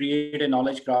trying to create a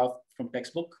knowledge graph from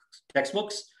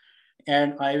textbooks.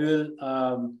 And I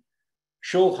will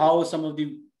show how some of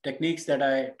the techniques that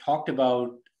I talked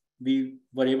about, we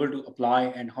were able to apply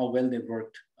and how well they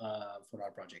worked for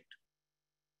our project.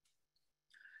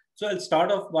 So I'll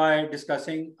start off by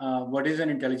discussing what is an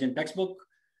intelligent textbook,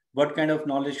 what kind of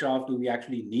knowledge graph do we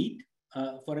actually need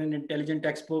for an intelligent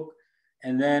textbook,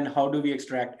 and then how do we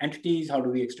extract entities, how do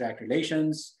we extract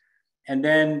relations, and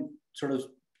then sort of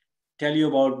tell you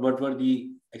about what were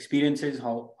the experiences,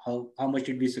 how much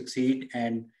did we succeed,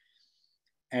 and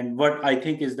what I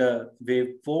think is the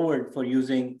way forward for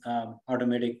using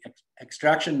automatic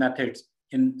extraction methods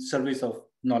in service of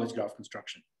knowledge graph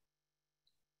construction.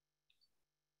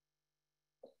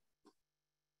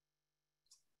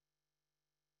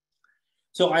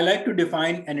 So I like to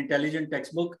define an intelligent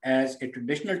textbook as a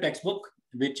traditional textbook,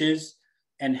 which is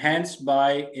enhanced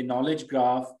by a knowledge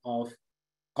graph of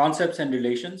concepts and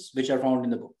relations, which are found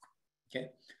in the book, okay?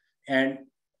 And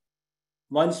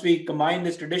once we combine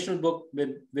this traditional book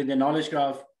with a knowledge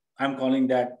graph, I'm calling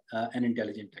that an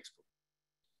intelligent textbook.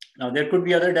 Now, there could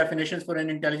be other definitions for an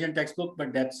intelligent textbook,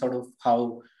 but that's sort of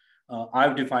how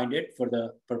I've defined it for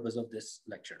the purpose of this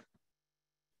lecture.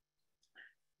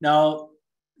 Now,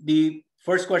 the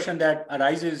first question that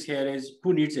arises here is,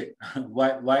 who needs it?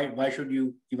 why should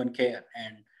you even care?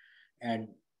 And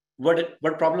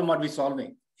what problem are we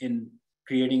solving in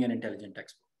creating an intelligent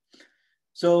textbook?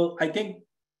 So I think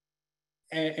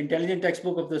an intelligent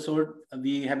textbook of the sort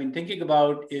we have been thinking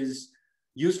about is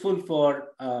useful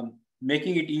for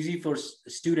making it easy for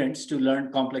students to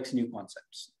learn complex new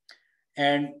concepts.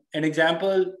 And an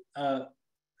example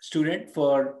student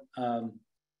for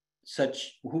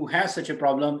who has such a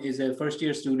problem is a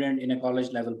first-year student in a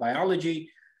college-level biology.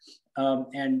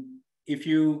 And if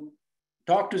you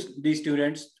talk to these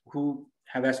students who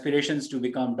have aspirations to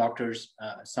become doctors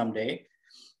someday.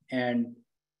 And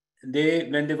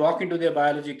when they walk into their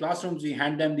biology classrooms, we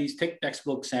hand them these thick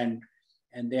textbooks, and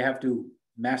they have to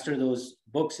master those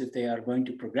books if they are going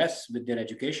to progress with their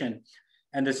education.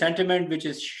 And the sentiment which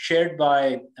is shared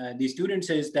by the students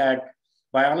is that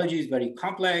biology is very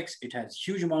complex, it has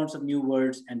huge amounts of new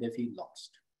words, and they feel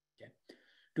lost. Okay.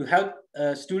 To help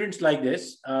students like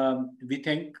this, we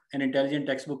think an intelligent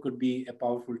textbook could be a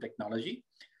powerful technology.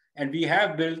 And we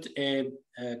have built a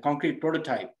concrete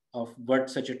prototype of what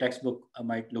such a textbook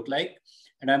might look like.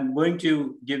 And I'm going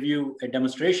to give you a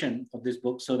demonstration of this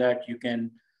book so that you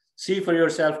can see for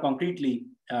yourself concretely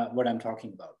what I'm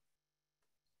talking about.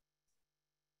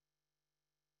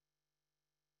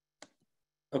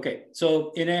 Okay,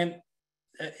 so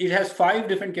it has 5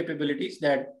 different capabilities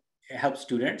that help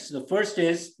students. The first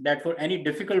is that for any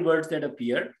difficult words that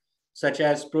appear, such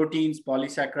as proteins,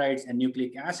 polysaccharides, and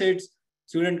nucleic acids,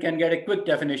 student can get a quick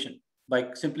definition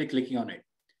by simply clicking on it.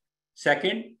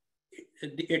 Second,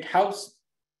 it helps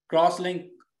cross-link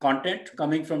content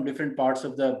coming from different parts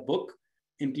of the book,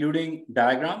 including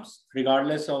diagrams,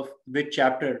 regardless of which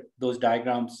chapter those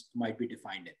diagrams might be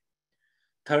defined in.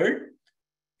 Third,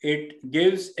 it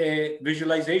gives a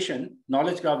visualization,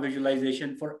 knowledge graph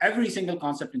visualization for every single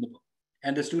concept in the book.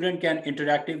 And the student can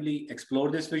interactively explore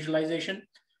this visualization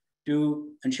to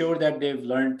ensure that they've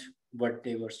learned what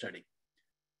they were studying.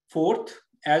 Fourth,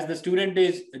 as the student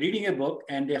is reading a book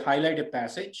and they highlight a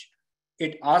passage,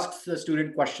 it asks the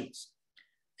student questions.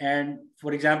 And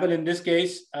for example, in this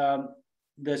case,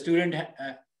 the student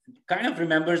kind of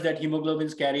remembers that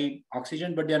hemoglobins carry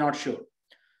oxygen, but they're not sure.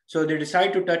 So they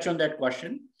decide to touch on that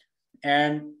question.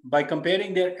 And by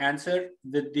comparing their answer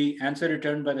with the answer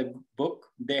returned by the book,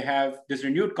 they have this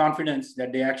renewed confidence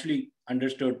that they actually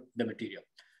understood the material.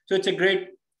 So it's a great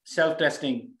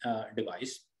self-testing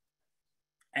device.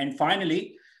 And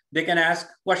finally, they can ask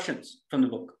questions from the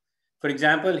book. For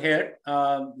example, here,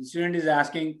 the student is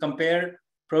asking, compare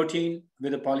protein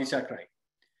with a polysaccharide.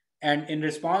 And in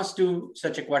response to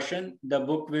such a question, the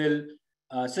book will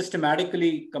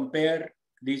systematically compare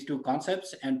these 2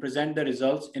 concepts and present the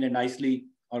results in a nicely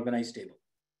organized table.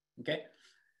 Okay.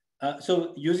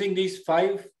 So using these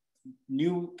 5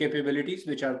 new capabilities,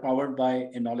 which are powered by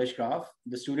a knowledge graph,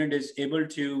 the student is able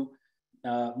to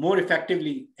more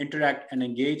effectively interact and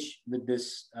engage with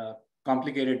this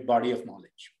complicated body of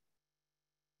knowledge.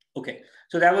 Okay,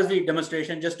 so that was the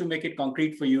demonstration, just to make it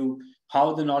concrete for you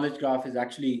how the knowledge graph is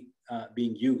actually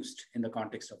being used in the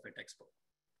context of a textbook.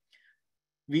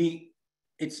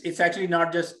 It's actually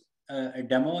not just a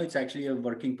demo, it's actually a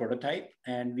working prototype,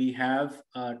 and we have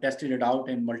tested it out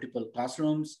in multiple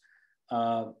classrooms,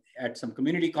 at some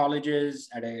community colleges,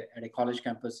 at a college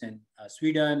campus in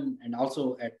Sweden, and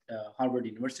also at Harvard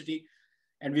University.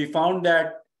 And we found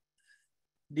that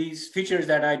these features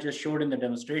that I just showed in the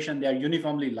demonstration, they are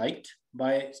uniformly liked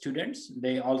by students.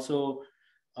 They also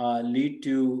lead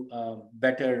to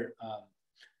better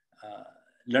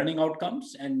learning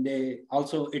outcomes, and it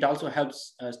also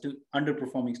helps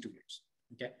underperforming students.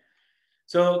 Okay,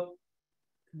 so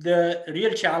the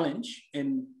real challenge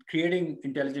in creating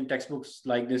intelligent textbooks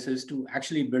like this is to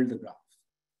actually build the graph.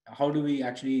 How do we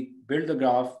actually build the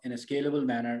graph in a scalable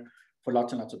manner for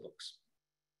lots and lots of books?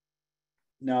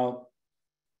 Now,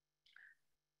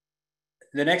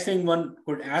 the next thing one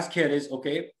could ask here is,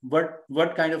 okay,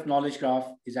 what kind of knowledge graph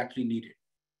is actually needed?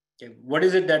 Okay, what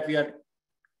is it that we are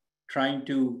trying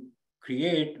to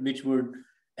create which would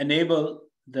enable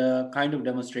the kind of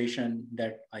demonstration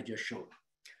that I just showed?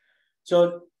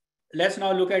 So let's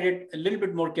now look at it a little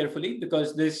bit more carefully,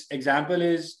 because this example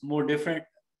is more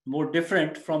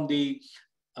different from the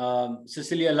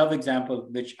Cecilia Love example,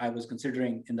 which I was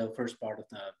considering in the first part of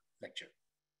the lecture.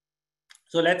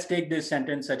 So let's take this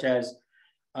sentence such as,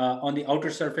 on the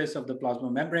outer surface of the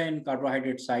plasma membrane,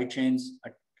 carbohydrate side chains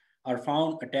are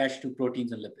found attached to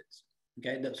proteins and lipids.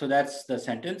 Okay, so that's the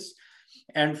sentence.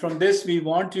 And from this, we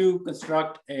want to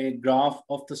construct a graph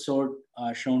of the sort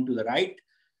shown to the right,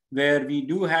 where we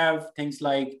do have things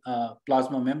like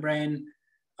plasma membrane,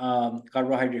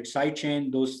 carbohydrate side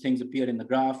chain, those things appear in the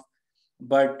graph.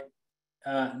 But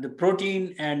the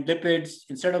protein and lipids,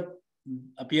 instead of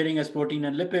appearing as protein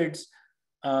and lipids,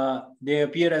 they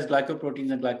appear as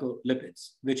glycoproteins and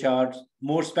glycolipids, which are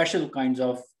more special kinds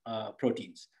of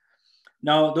proteins.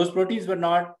 Now, those proteins were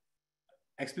not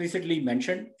explicitly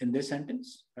mentioned in this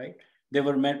sentence, right? They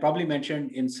were probably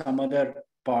mentioned in some other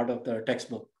part of the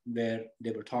textbook where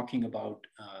they were talking about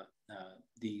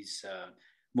these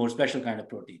more special kind of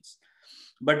proteins.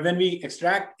 But when we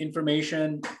extract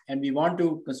information and we want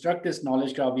to construct this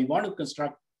knowledge graph, we want to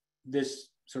construct this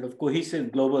sort of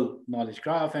cohesive global knowledge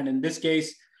graph. And in this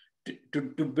case, to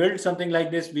build something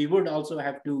like this, we would also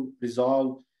have to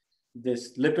resolve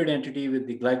this lipid entity with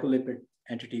the glycolipid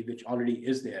entity, which already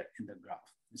is there in the graph.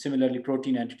 Similarly,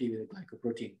 protein entity with a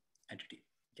glycoprotein entity.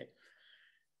 Okay.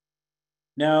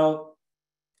 Now,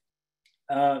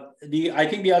 I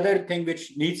think the other thing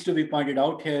which needs to be pointed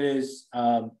out here is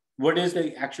what is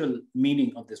the actual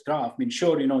meaning of this graph? I mean,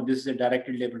 sure, this is a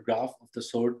directly labeled graph of the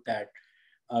sort that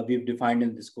we've defined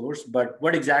in this course, but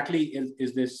what exactly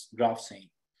is this graph saying?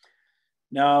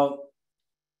 Now,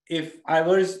 if I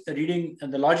was reading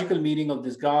the logical meaning of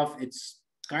this graph, it's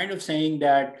kind of saying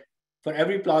that for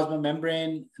every plasma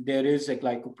membrane, there is a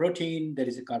glycoprotein, there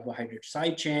is a carbohydrate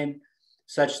side chain,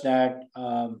 such that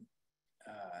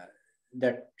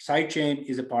that side chain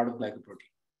is a part of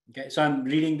glycoprotein. Okay, so I'm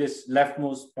reading this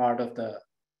leftmost part of the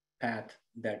path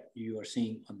that you are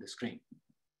seeing on the screen.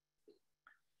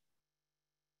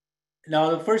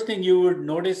 Now, the first thing you would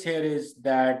notice here is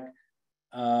that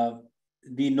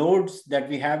the nodes that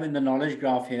we have in the knowledge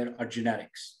graph here are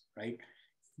generics, right?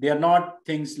 They are not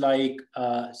things like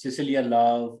Cecilia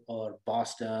Love or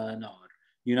Boston or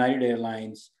United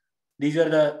Airlines. These are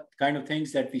the kind of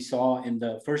things that we saw in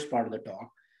the first part of the talk.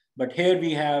 But here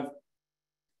we have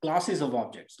classes of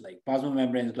objects like plasma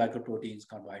membranes, glycoproteins,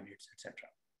 carbohydrates, etc.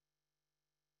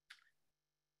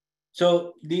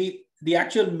 So the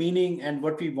actual meaning and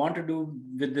what we want to do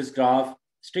with this graph,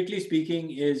 strictly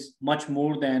speaking, is much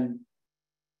more than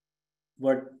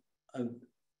what a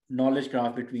knowledge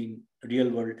graph between real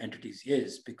world entities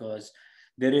is, because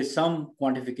there is some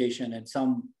quantification and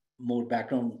some more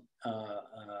background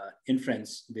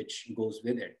inference which goes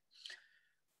with it.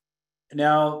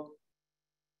 Now,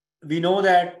 we know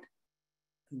that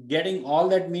getting all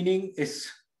that meaning is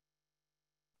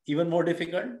even more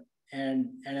difficult. And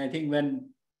I think when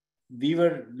we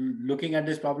were looking at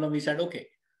this problem, we said, okay,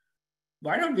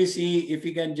 why don't we see if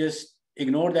we can just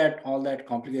ignore all that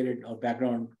complicated or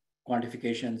background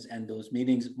quantifications and those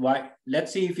meanings.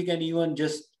 Let's see if we can even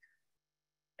just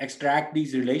extract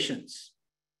these relations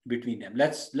between them.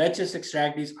 Let's just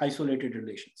extract these isolated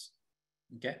relations,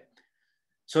 okay?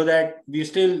 So that we're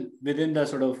still within the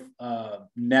sort of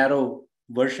narrow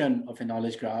version of a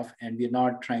knowledge graph, and we're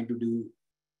not trying to do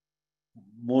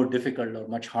more difficult or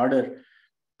much harder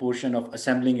portion of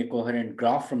assembling a coherent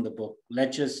graph from the book.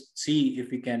 Let's just see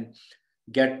if we can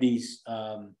get these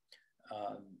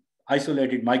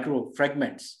isolated micro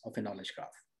fragments of a knowledge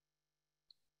graph.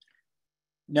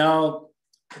 Now,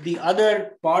 the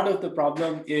other part of the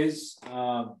problem is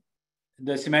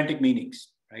the semantic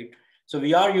meanings, right? So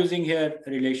we are using here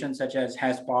relations such as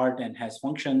has part and has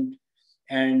function,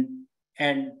 and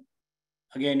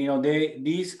again,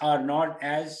 these are not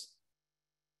as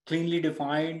cleanly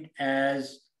defined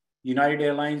as United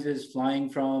Airlines is flying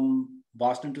from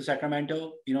Boston to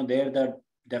Sacramento. There the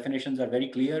definitions are very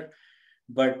clear,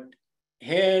 but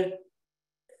here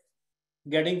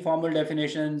getting formal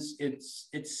definitions, it's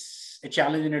a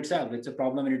challenge in itself. It's a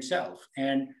problem in itself.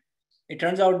 And it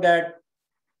turns out that,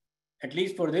 at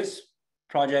least for this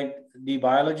project, the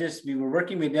biologists we were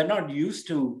working with, they're not used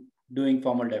to doing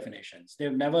formal definitions.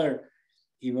 They've never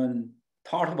even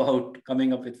thought about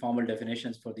coming up with formal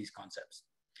definitions for these concepts.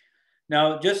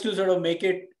 Now, just to sort of make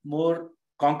it more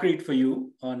concrete for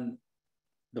you on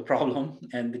the problem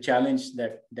and the challenge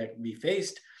that we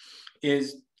faced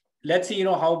is, let's see,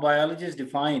 how biologists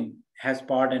define has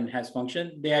part and has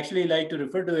function. They actually like to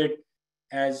refer to it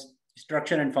as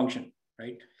structure and function,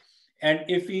 right? And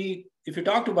if you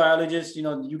talk to biologists,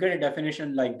 you get a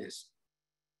definition like this.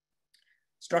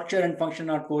 Structure and function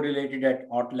are correlated at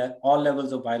all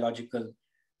levels of biological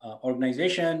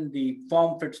organization. The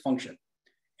form fits function.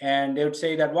 And they would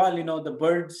say that, well, the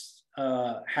birds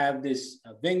have these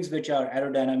wings which are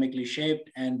aerodynamically shaped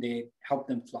and they help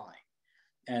them fly.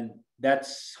 And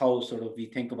that's how sort of we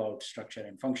think about structure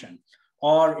and function.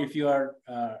 Or if you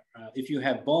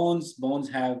have bones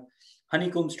have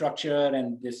honeycomb structure,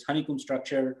 and this honeycomb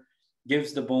structure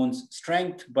gives the bones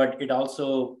strength, but it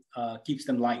also keeps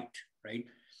them light, right?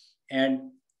 And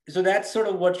so that's sort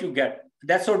of what you get.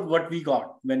 That's sort of what we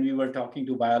got when we were talking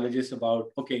to biologists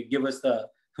about, okay, give us the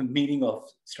meaning of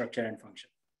structure and function.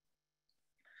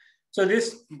 So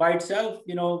this by itself,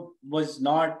 we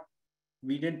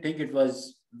didn't think it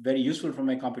was very useful from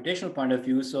a computational point of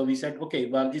view. So we said, okay,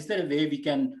 well, is there a way we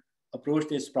can approach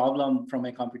this problem from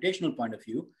a computational point of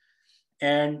view?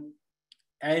 And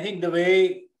I think the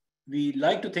way we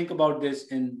like to think about this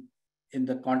in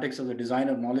the context of the design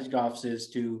of knowledge graphs is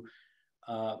to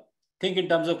think in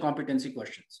terms of competency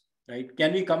questions, right?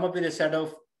 Can we come up with a set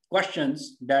of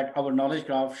questions that our knowledge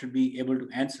graph should be able to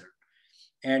answer?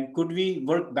 And could we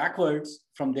work backwards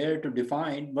from there to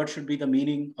define what should be the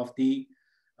meaning of the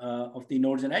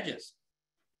nodes and edges?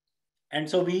 And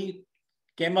so we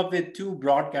came up with two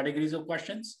broad categories of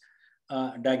questions,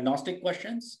 diagnostic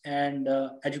questions and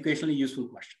educationally useful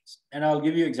questions. And I'll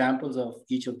give you examples of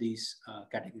each of these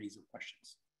categories of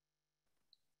questions.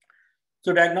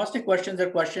 So diagnostic questions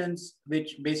are questions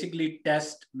which basically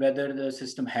test whether the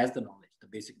system has the knowledge, the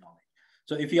basic knowledge.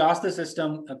 So if you ask the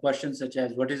system a question such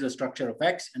as what is the structure of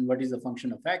X and what is the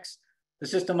function of X, the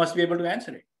system must be able to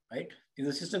answer it, right? If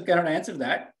the system cannot answer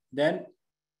that, then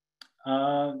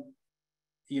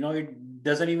it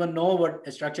doesn't even know what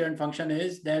a structure and function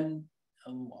is, then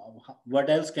what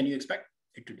else can you expect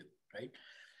it to do, right?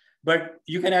 But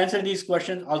you can answer these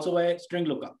questions also by string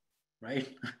lookup, right?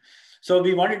 So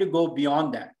we wanted to go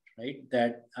beyond that, right?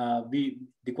 That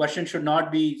the question should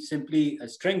not be simply a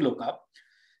string lookup.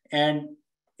 And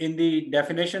in the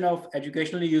definition of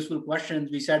educationally useful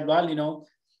questions, we said, well,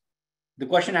 the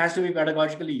question has to be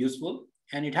pedagogically useful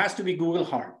and it has to be Google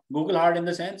hard. Google hard in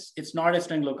the sense, it's not a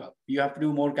string lookup. You have to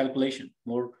do more calculation,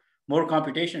 more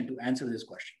computation to answer this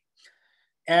question.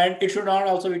 And it should not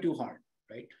also be too hard,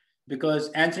 right? Because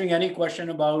answering any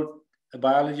question about a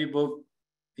biology book,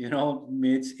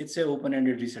 it's an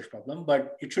open-ended research problem,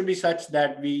 but it should be such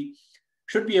that we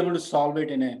should be able to solve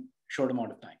it in a short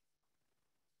amount of time.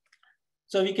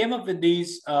 So we came up with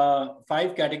these 5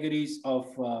 categories of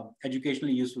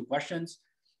educationally useful questions.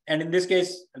 And in this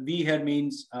case, we here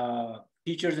means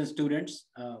teachers and students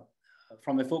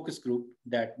from a focus group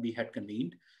that we had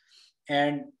convened.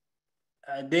 And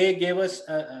they gave us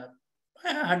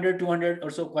 100, 200 or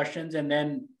so questions. And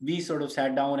then we sort of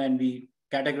sat down and we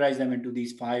categorized them into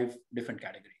these 5 different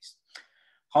categories.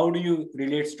 How do you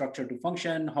relate structure to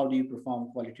function? How do you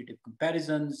perform qualitative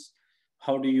comparisons?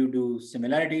 How do you do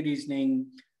similarity reasoning?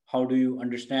 How do you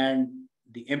understand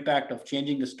the impact of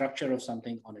changing the structure of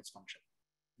something on its function?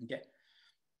 Okay.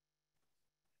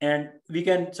 And we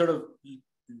can sort of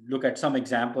look at some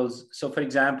examples. So for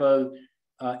example,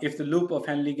 if the loop of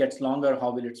Henle gets longer,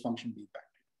 how will its function be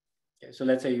impacted? Okay, so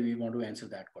let's say we want to answer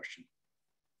that question.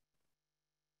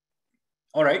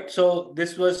 All right, so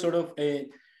this was sort of a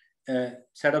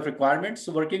set of requirements.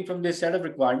 So working from this set of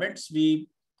requirements, we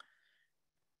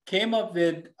came up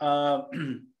with a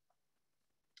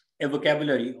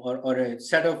vocabulary or a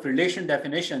set of relation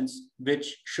definitions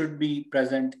which should be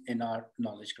present in our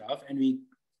knowledge graph. And we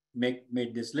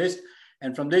made this list.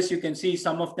 And from this, you can see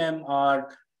some of them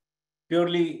are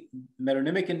purely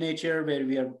meronymic in nature, where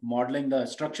we are modeling the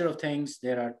structure of things.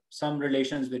 There are some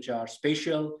relations which are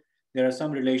spatial. There are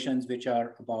some relations which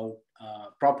are about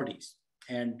properties.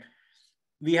 And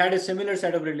we had a similar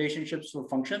set of relationships for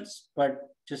functions, but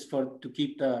just to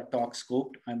keep the talk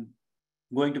scoped, I'm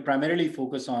going to primarily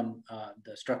focus on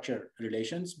the structure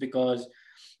relations, because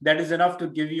that is enough to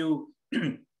give you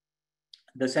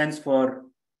the sense for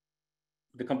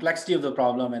the complexity of the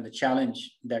problem and the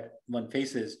challenge that one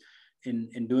faces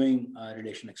in doing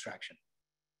relation extraction.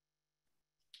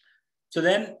 So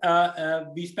then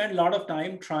we spent a lot of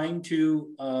time trying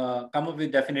to come up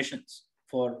with definitions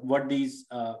for what these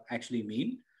actually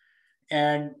mean.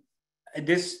 And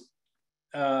this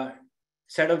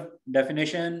set of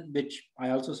definition, which I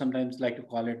also sometimes like to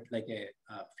call it like a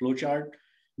flowchart,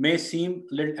 may seem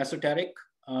a little esoteric,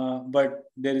 but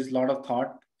there is a lot of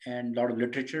thought and a lot of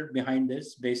literature behind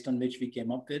this, based on which we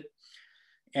came up with.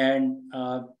 And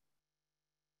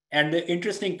the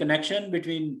interesting connection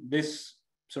between this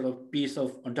sort of piece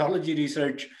of ontology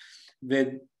research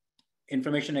with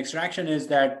information extraction is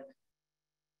that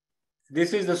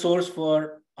this is the source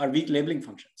for our weak labeling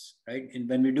functions, right? And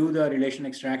when we do the relation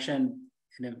extraction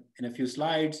in a few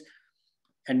slides,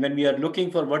 and when we are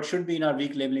looking for what should be in our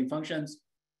weak labeling functions,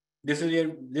 this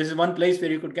is one place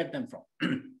where you could get them from.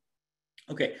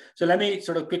 Okay, so let me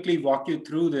sort of quickly walk you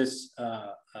through this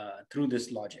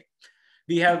logic.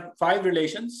 We have 5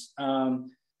 relations: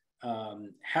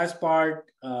 has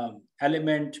part,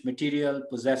 element, material,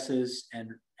 possesses,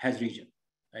 and has region,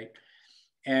 right?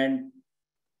 And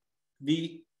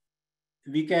we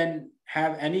can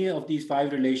have any of these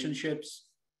 5 relationships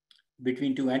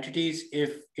between 2 entities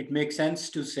if it makes sense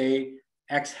to say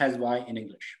X has Y in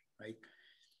English, right?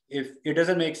 If it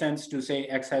doesn't make sense to say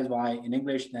X has Y in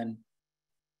English, then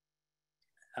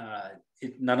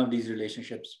none of these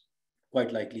relationships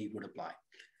quite likely would apply.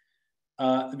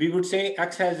 We would say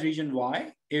X has region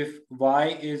Y if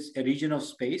Y is a region of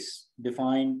space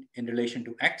defined in relation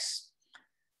to X,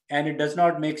 and it does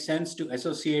not make sense to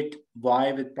associate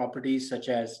Y with properties such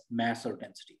as mass or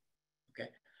density. Okay,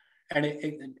 and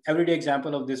an everyday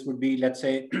example of this would be, let's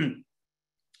say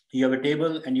you have a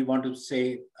table and you want to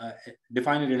say,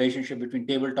 define a relationship between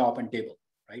tabletop and table,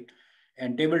 right?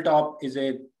 And tabletop is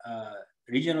a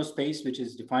region of space which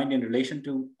is defined in relation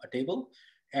to a table.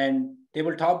 And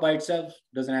tabletop by itself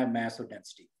doesn't have mass or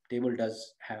density. Table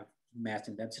does have mass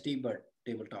and density, but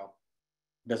tabletop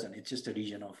doesn't. It's just a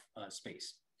region of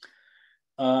space.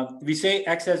 We say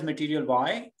X has material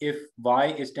Y if Y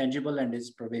is tangible and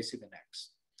is pervasive in X.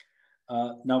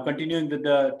 Now, continuing with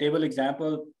the table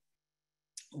example,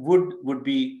 wood would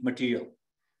be material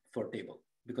for table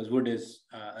because wood is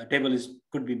a table is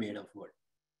could be made of wood.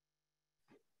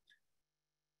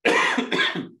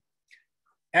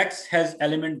 X has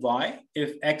element Y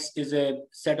if X is a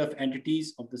set of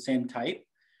entities of the same type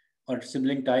or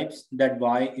sibling types that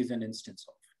Y is an instance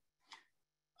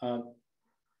of.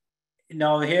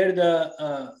 Now here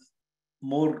the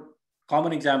more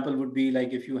common example would be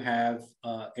like if you have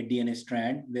a DNA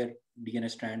strand where DNA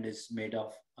strand is made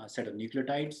of a set of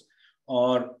nucleotides,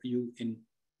 or you in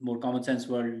more common sense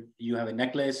world, you have a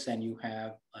necklace and you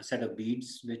have a set of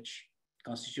beads which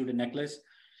constitute a necklace.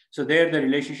 So there the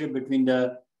relationship between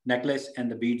the necklace and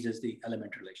the beads is the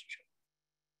element relationship.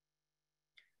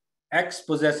 X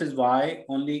possesses Y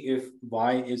only if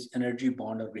Y is energy,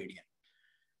 bond, or gradient.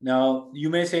 Now, you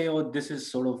may say, oh, this is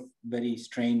sort of very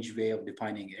strange way of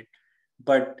defining it,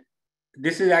 but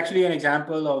this is actually an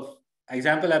example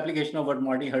application of what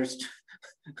Marty Hurst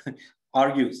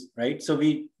argues, right? So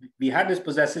we had this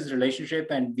possesses relationship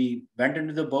and we went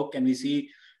into the book and we see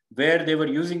where they were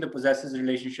using the possesses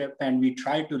relationship, and we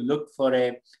tried to look for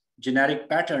a generic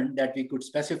pattern that we could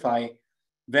specify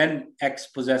when X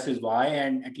possesses Y.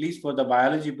 And at least for the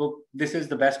biology book, this is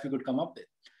the best we could come up with,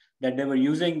 that they were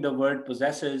using the word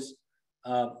possesses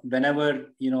whenever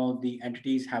the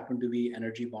entities happen to be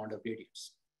energy, bond, or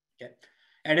gradients. Okay,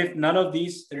 and if none of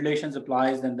these relations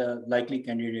applies, then the likely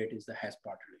candidate is the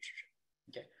has-part relationship.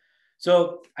 Okay,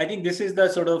 so I think this is the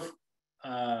sort of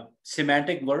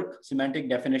semantic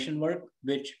definition work,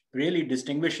 which really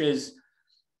distinguishes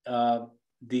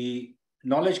the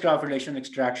knowledge graph relation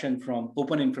extraction from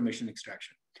open information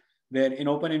extraction. Where in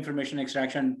open information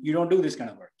extraction, you don't do this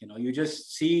kind of work. You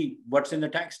just see what's in the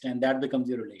text and that becomes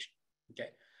your relation. Okay,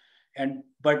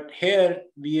 but here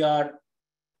we are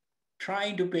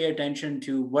trying to pay attention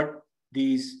to what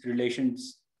these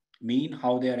relations mean,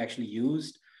 how they are actually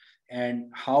used,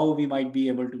 and how we might be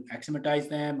able to axiomatize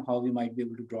them, how we might be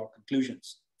able to draw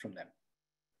conclusions from them.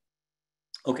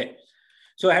 Okay,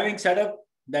 so having set up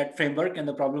that framework and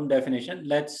the problem definition,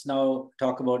 let's now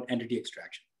talk about entity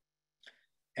extraction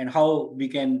and how we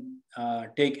can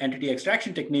take entity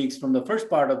extraction techniques from the first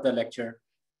part of the lecture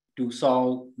to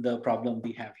solve the problem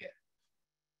we have here.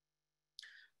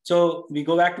 So we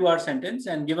go back to our sentence,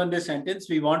 and given this sentence,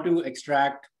 we want to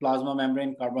extract plasma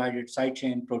membrane, carbohydrate, side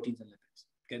chain, proteins, and lipids.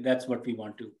 Okay, that's what we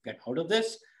want to get out of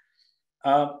this.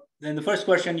 Then the first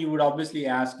question you would obviously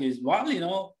ask is, well,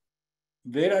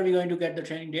 where are we going to get the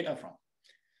training data from?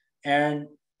 And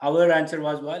our answer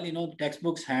was, well, the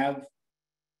textbooks have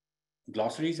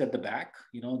glossaries at the back.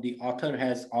 The author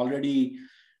has already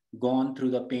gone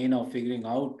through the pain of figuring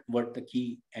out what the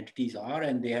key entities are,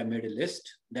 and they have made a list.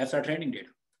 That's our training data.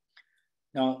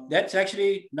 Now, that's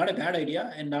actually not a bad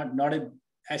idea and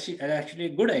actually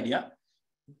a good idea.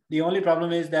 The only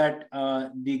problem is that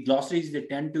the glossaries, they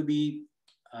tend to be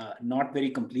not very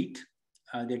complete.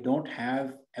 They don't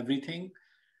have everything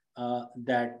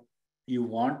that you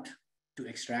want to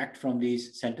extract from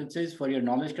these sentences for your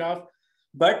knowledge graph.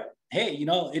 But hey,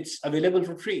 it's available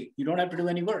for free. You don't have to do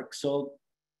any work. So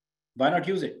why not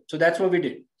use it? So that's what we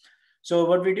did. So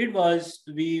what we did was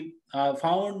we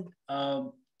found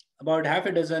about half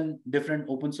a dozen different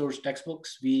open source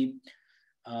textbooks. We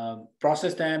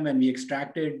processed them and we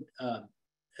extracted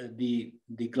the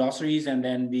glossaries, and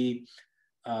then we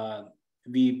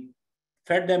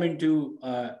fed them into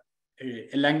a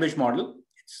language model.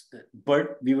 It's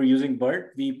BERT. We were using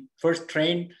BERT. We first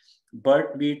trained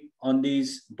BERT on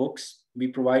these books. We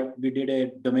did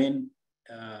a domain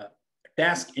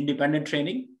task independent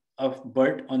training of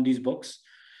BERT on these books.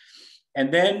 And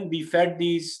then we fed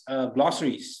these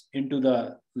glossaries into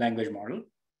the language model.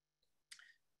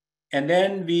 And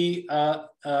then we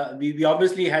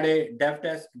obviously had a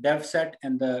dev set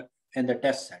and the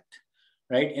test set,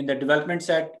 right? In the development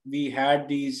set, we had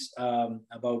these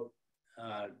about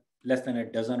less than a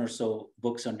dozen or so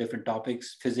books on different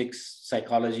topics: physics,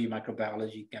 psychology,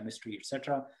 microbiology, chemistry,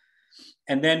 etc.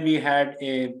 And then we had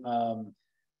a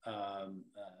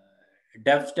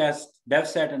dev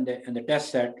set and the test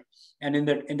set. And in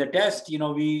the test,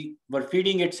 we were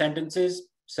feeding it sentences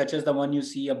such as the one you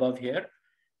see above here,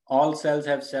 all cells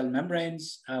have cell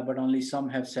membranes, but only some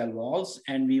have cell walls.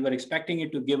 And we were expecting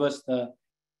it to give us the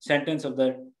sentence of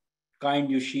the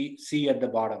kind you see at the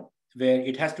bottom, where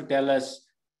it has to tell us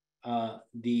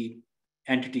the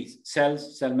entities,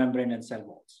 cells, cell membrane, and cell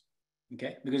walls.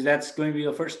 Okay, because that's going to be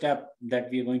the first step that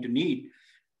we are going to need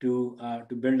to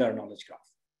build our knowledge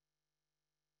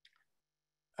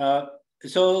graph.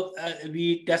 So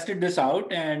we tested this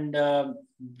out, and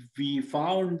we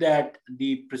found that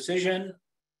the precision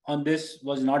on this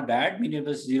was not bad. I mean, it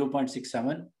was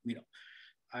 0.67. You know,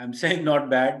 I'm saying not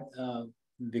bad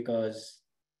because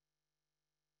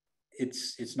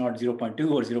it's not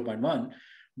 0.2 or 0.1,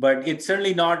 but it's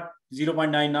certainly not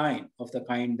 0.99 of the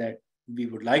kind that we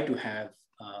would like to have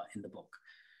in the book.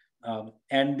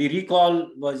 And the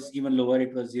recall was even lower.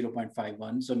 It was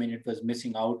 0.51. So, I mean, it was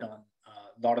missing out on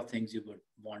a lot of things you would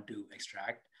want to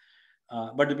extract.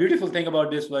 But the beautiful thing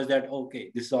about this was that, okay,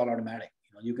 this is all automatic.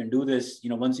 You know, you can do this, you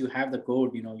know, once you have the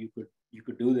code, you know, you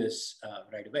could do this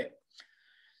right away.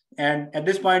 And at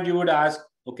this point you would ask,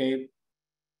 okay,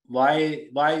 why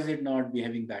is it not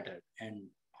behaving better? And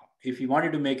if you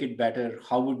wanted to make it better,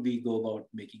 how would we go about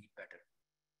making it better?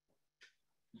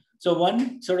 So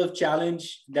one sort of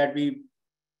challenge that we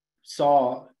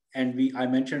saw, and I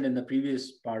mentioned in the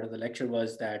previous part of the lecture,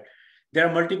 was that there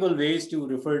are multiple ways to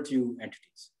refer to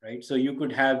entities, right? So you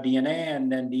could have DNA,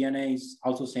 and then DNA is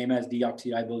also same as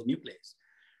deoxyribose nuclease,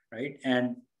 right?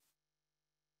 And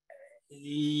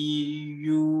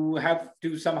you have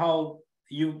to somehow,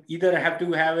 you either have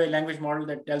to have a language model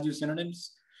that tells you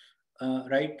synonyms,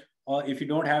 right? Or if you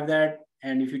don't have that,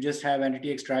 and if you just have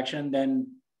entity extraction, then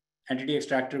entity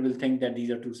extractor will think that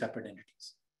these are two separate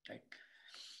entities, right?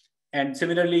 And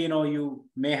similarly, you know, you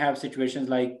may have situations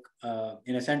like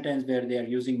in a sentence where they are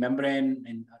using membrane,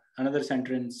 in another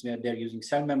sentence where they're using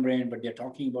cell membrane, but they're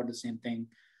talking about the same thing.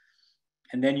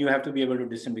 And then you have to be able to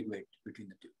disambiguate between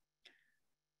the two.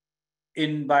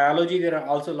 In biology, there are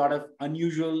also a lot of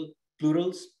unusual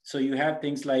plurals. So you have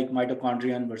things like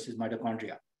mitochondrion versus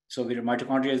mitochondria. So where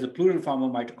mitochondria is the plural form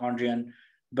of mitochondrion,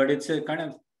 but it's a kind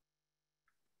of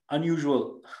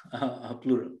unusual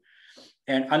plural.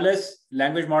 And unless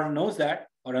language model knows that,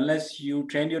 or unless you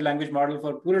train your language model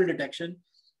for plural detection,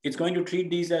 it's going to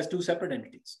treat these as two separate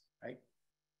entities, right?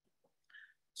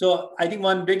 So I think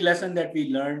one big lesson that we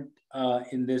learned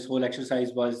in this whole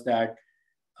exercise was that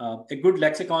a good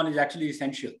lexicon is actually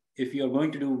essential if you're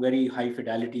going to do very high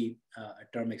fidelity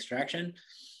term extraction.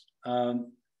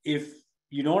 If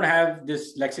you don't have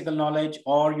this lexical knowledge,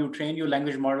 or you train your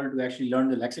language model to actually learn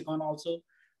the lexicon also,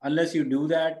 unless you do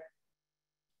that,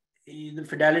 the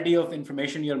fidelity of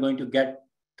information you're going to get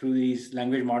through these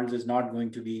language models is not going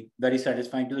to be very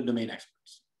satisfying to the domain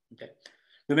experts. Okay,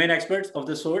 domain experts of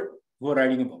the sort who are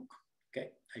writing a book. Okay,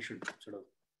 I should sort of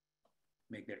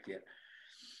make that clear.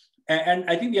 And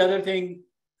I think the other thing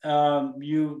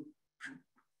you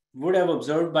would have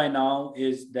observed by now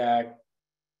is that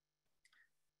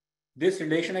this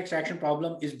relation extraction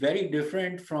problem is very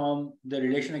different from the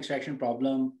relation extraction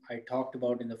problem I talked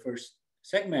about in the first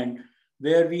segment,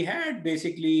 where we had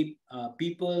basically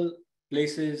people,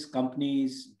 places,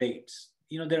 companies, dates.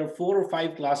 You know, there are 4 or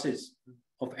 5 classes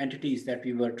of entities that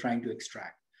we were trying to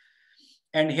extract.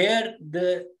 And here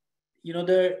the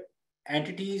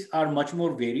entities are much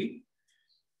more varied,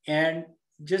 and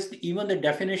just even the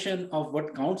definition of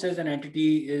what counts as an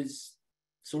entity is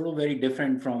sort of very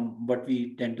different from what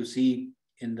we tend to see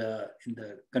in the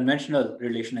conventional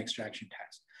relation extraction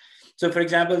task. So for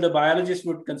example, the biologist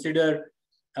would consider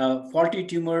faulty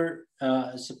tumor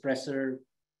suppressor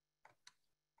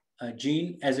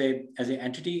gene as an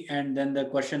entity, and then the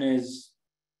question is,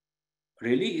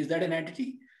 really, is that an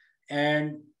entity?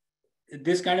 And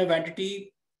this kind of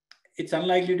entity, it's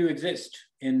unlikely to exist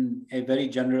in a very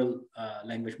general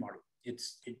language model.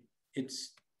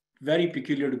 It's very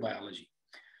peculiar to biology.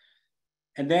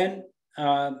 And then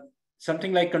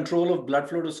something like control of blood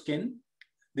flow to skin,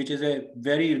 which is a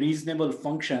very reasonable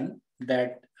function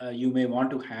that you may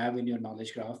want to have in your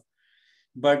knowledge graph.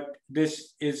 But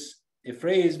this is a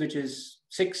phrase which is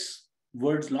 6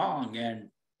 words long,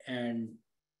 and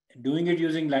doing it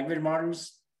using language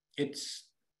models, it's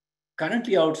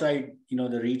currently outside,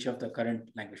 the reach of the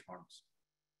current language models.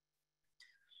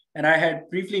 And I had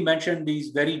briefly mentioned these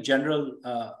very general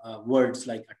words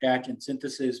like attach and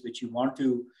synthesis, which you want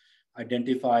to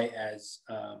identify as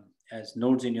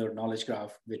nodes in your knowledge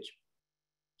graph, which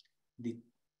the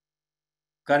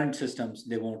current systems,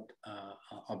 they won't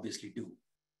obviously do.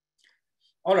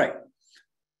 All right.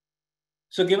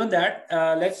 So given that,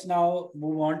 let's now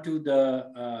move on to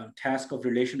the task of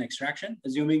relation extraction.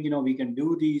 Assuming, we can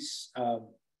do these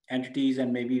entities,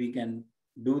 and maybe we can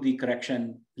do the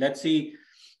correction. Let's see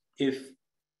if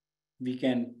we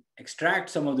can extract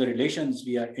some of the relations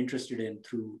we are interested in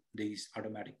through these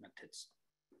automatic methods.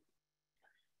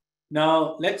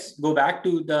 Now, let's go back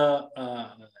to the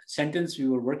sentence we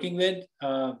were working with.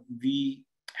 We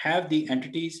have the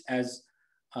entities as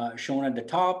shown at the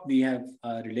top. We have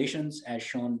relations as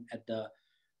shown at the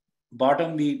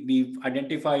bottom. We've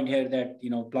identified here that,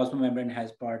 plasma membrane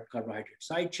has part carbohydrate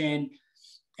side chain.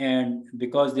 And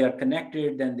because they are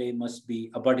connected, then they must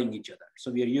be abutting each other.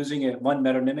 So we are using one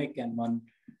meronymic and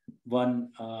one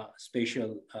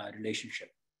spatial relationship.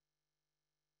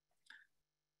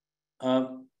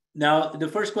 Now, the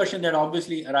first question that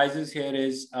obviously arises here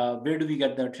is, where do we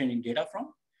get the training data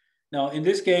from? Now, in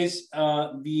this case,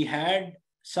 we had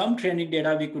some training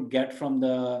data we could get from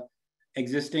the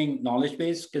existing knowledge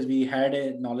base, because we had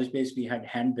a knowledge base we had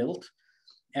hand built.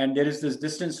 And there is this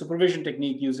distance supervision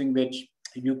technique using which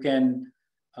you can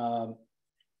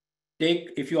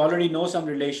if you already know some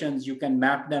relations, you can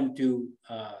map them to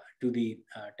the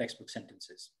textbook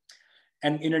sentences.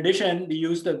 And in addition, we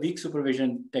use the weak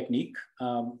supervision technique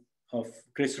of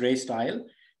Chris Ray style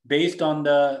based on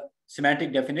the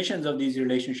semantic definitions of these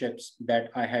relationships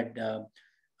that I had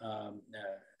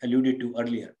alluded to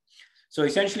earlier. So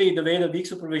essentially, the way the weak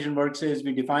supervision works is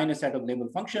we define a set of label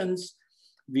functions.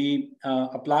 We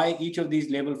apply each of these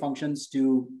label functions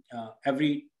to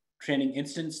every training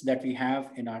instance that we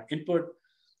have in our input.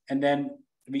 And then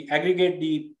we aggregate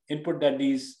the input that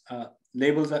these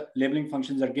labeling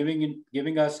functions are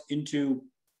giving us into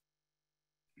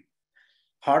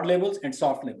hard labels and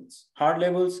soft labels. Hard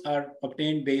labels are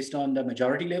obtained based on the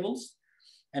majority labels,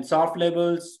 and soft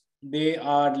labels, they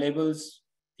are labels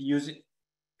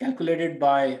calculated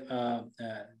by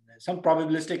some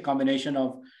probabilistic combination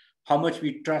of how much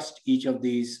we trust each of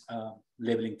these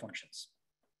labeling functions.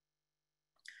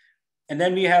 And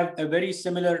then we have a very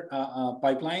similar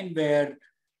pipeline where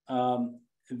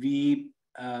we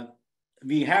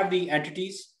have the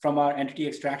entities from our entity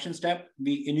extraction step.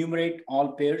 We enumerate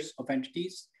all pairs of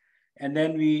entities, and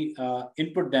then we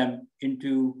input them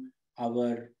into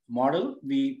our model.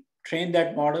 We train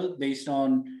that model based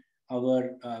on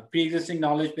our pre-existing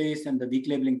knowledge base and the weak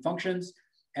labeling functions.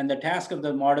 And the task of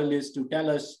the model is to tell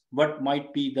us what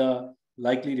might be the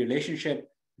likely relationship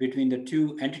between the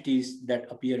two entities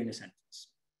that appear in a sentence.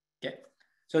 Okay,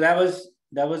 so that was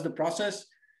the process.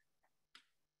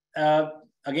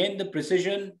 Again, the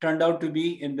precision turned out to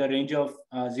be in the range of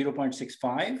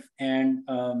 0.65, and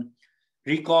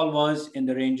recall was in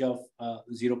the range of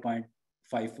 0.54.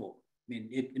 I mean,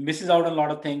 it misses out on a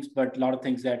lot of things, but a lot of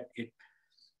things that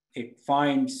it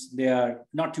finds, they are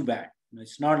not too bad.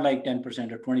 It's not like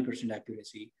 10% or 20%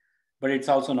 accuracy, but it's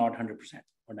also not 100%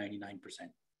 or 99%.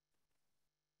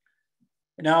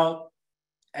 Now,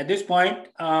 at this point,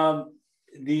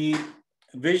 the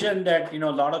vision that, a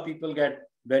lot of people get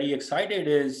very excited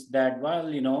is that,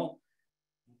 well,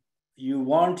 you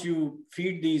want to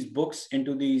feed these books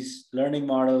into these learning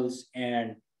models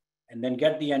and then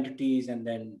get the entities and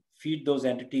then feed those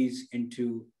entities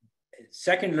into a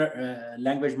second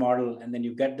language model, and then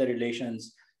you get the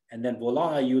relations, and then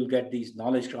voila, you'll get these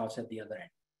knowledge graphs at the other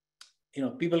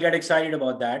end. People get excited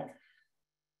about that,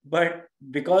 but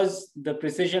because the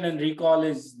precision and recall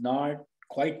is not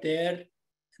quite there,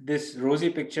 this rosy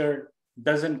picture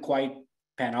doesn't quite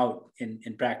pan out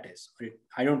in practice.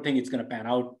 I don't think it's going to pan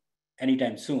out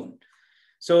anytime soon.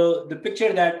 So the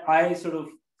picture that I sort of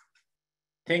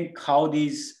think how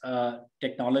these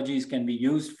technologies can be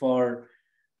used for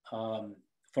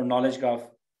knowledge graph,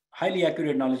 highly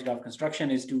accurate knowledge graph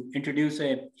construction, is to introduce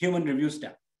a human review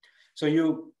step. So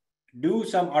you do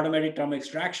some automatic term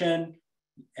extraction,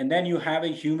 and then you have a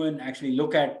human actually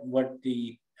look at what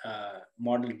the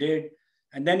model did,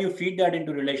 and then you feed that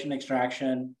into relation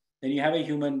extraction. Then you have a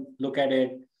human look at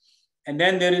it, and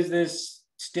then there is this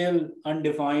still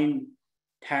undefined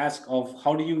task of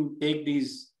how do you take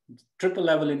these triple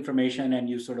level information and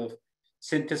you sort of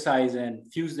synthesize and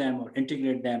fuse them or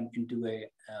integrate them into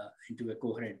a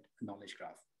coherent knowledge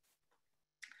graph.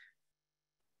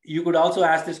 You could also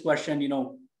ask this question,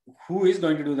 who is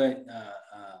going to do the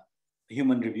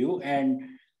human review? And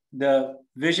the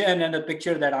vision and the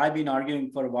picture that I've been arguing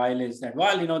for a while is that,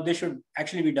 well, this should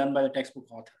actually be done by the textbook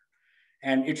author.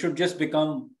 And it should just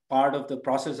become part of the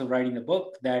process of writing the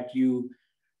book, that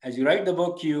as you write the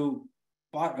book, you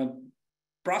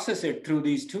process it through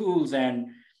these tools,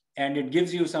 and it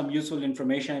gives you some useful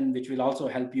information, which will also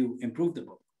help you improve the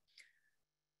book.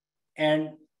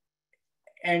 And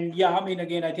yeah, I mean,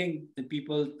 again, I think the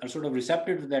people are sort of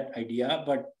receptive to that idea,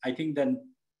 but I think the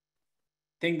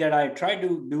thing that I try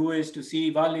to do is to see,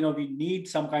 well, we need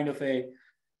some kind of a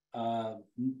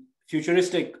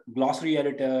futuristic glossary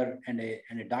editor and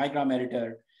a diagram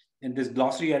editor. And this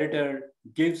glossary editor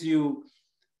gives you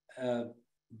a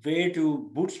way to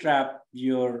bootstrap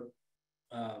your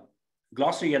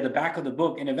glossary at the back of the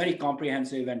book in a very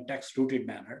comprehensive and text-rooted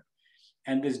manner.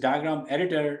 And this diagram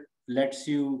editor lets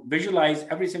you visualize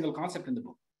every single concept in the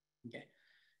book. Okay,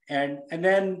 and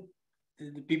then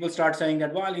people start saying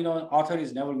that, well, author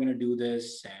is never going to do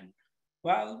this, and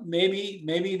well,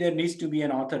 maybe there needs to be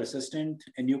an author assistant,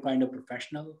 a new kind of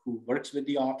professional who works with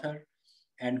the author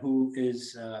and who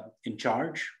is in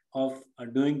charge of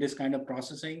doing this kind of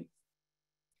processing.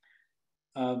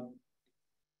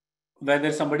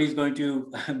 Whether somebody is going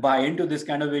to buy into this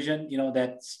kind of vision,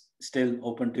 that's still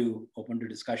open to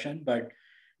discussion.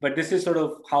 But this is sort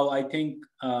of how I think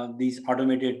these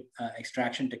automated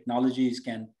extraction technologies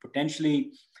can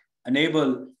potentially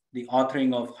enable the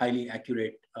authoring of highly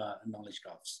accurate knowledge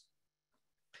graphs.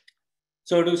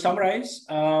 So to summarize,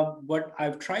 what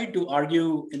I've tried to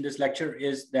argue in this lecture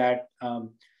is that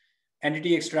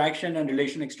entity extraction and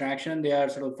relation extraction, they are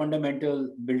sort of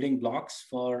fundamental building blocks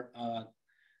for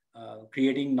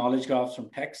creating knowledge graphs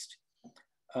from text.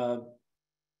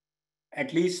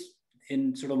 At least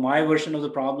in sort of my version of the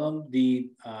problem, the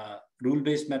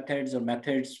rule-based methods or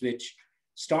methods which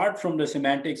start from the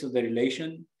semantics of the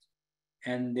relation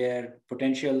and their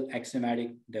potential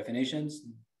axiomatic definitions,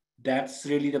 that's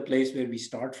really the place where we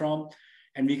start from.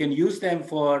 And we can use them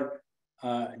for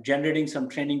generating some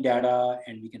training data,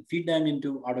 and we can feed them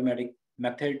into automatic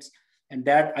methods. And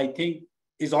that, I think,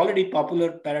 is already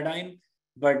popular paradigm.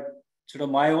 But sort of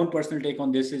my own personal take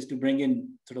on this is to bring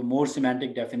in sort of more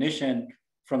semantic definition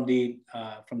from the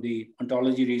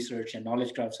ontology research and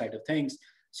knowledge graph side of things,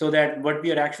 so that what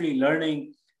we are actually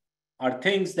learning are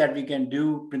things that we can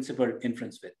do principal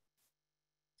inference with.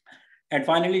 And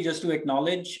finally, just to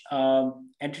acknowledge,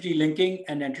 entity linking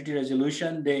and entity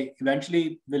resolution, they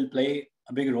eventually will play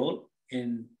a big role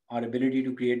in our ability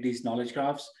to create these knowledge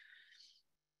graphs.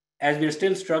 As we're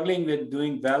still struggling with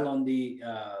doing well on the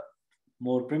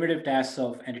more primitive tasks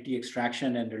of entity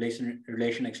extraction and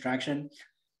relation extraction,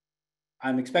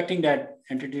 I'm expecting that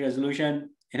entity resolution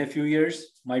in a few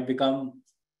years might become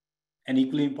an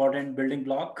equally important building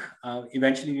block.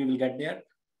 Eventually we will get there,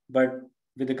 but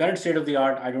with the current state of the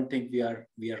art, I don't think we are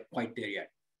quite there yet.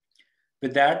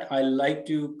 With that, I'd like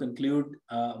to conclude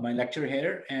my lecture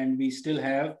here, and we still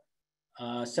have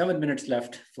 7 minutes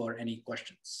left for any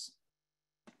questions.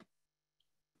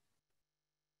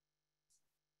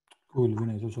 Cool,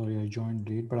 Vinay. So sorry I joined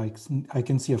late, but I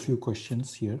can see a few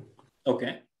questions here.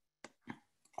 Okay.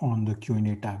 On the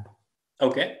Q&A tab.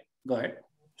 Okay, go ahead.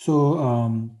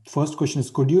 So first question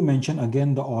is, could you mention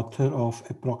again the author of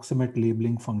approximate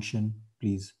labeling function,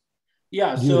 please?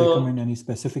 Yeah. Do you recommend any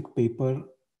specific paper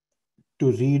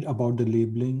to read about the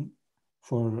labeling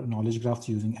for knowledge graphs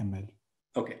using ML?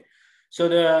 Okay. So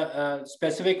the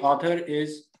specific author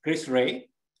is Chris Ray.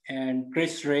 And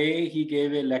Chris Ray, he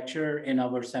gave a lecture in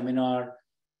our seminar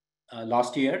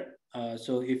last year.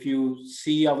 So if you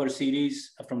see our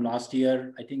series from last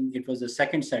year, I think it was the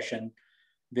second session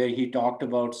where he talked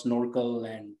about Snorkel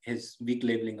and his weak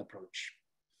labeling approach.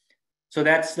 So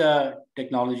that's the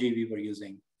technology we were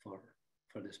using for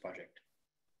this project.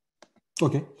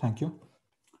 Okay, thank you.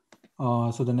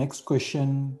 So the next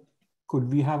question, could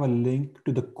we have a link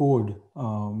to the code,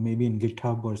 maybe in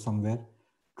GitHub or somewhere,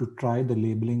 to try the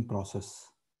labeling process?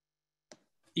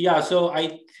 Yeah, so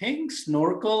I think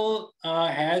Snorkel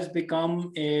has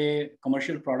become a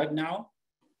commercial product now.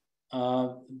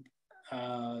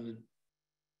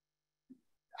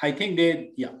 I think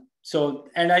yeah. So,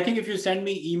 and I think if you send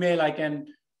me email, I can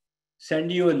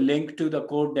send you a link to the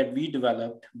code that we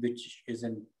developed, which is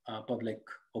in public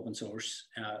open source.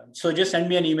 So just send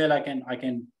me an email, I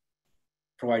can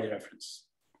provide a reference.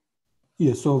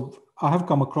 Yeah, so I have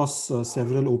come across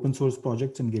several open source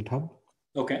projects in GitHub.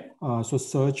 Okay. So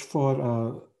search for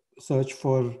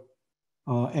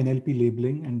NLP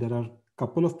labeling, and there are a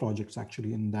couple of projects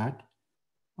actually in that.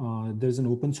 There's an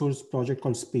open source project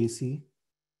called Spacey,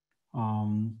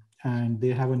 and they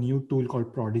have a new tool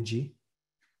called Prodigy,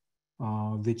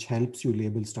 which helps you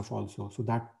label stuff also. So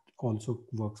that also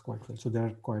works quite well. So there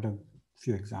are quite a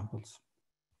few examples.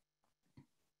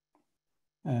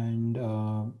 And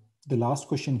the last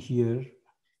question here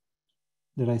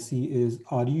that I see is,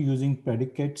 are you using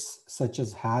predicates such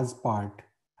as has part,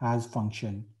 has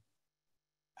function,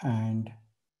 and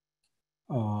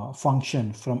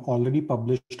function from already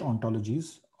published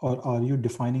ontologies, or are you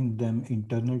defining them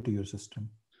internal to your system?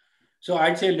 So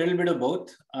I'd say a little bit of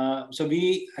both. So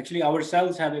we actually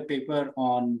ourselves have a paper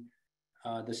on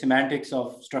the semantics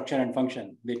of structure and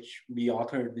function, which we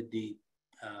authored with the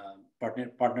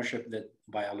partnership with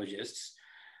biologists.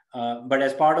 But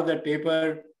as part of that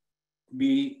paper,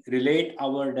 we relate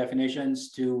our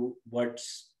definitions to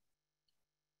what's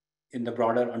in the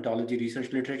broader ontology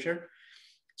research literature.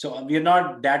 So we are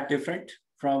not that different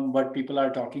from what people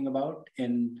are talking about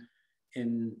in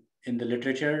the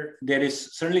literature. There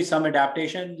is certainly some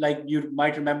adaptation. Like you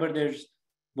might remember, there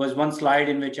was one slide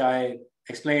in which I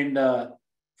explained the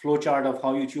flowchart of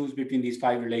how you choose between these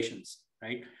 5 relations,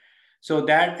 right? So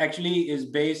that actually is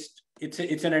based,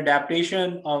 it's an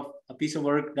adaptation of a piece of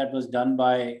work that was done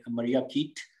by Maria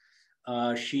Keat.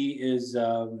 She is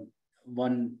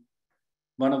one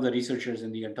of the researchers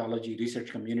in the ontology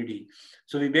research community.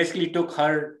 So we basically took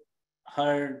her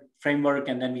framework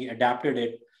and then we adapted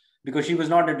it, because she was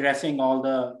not addressing all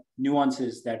the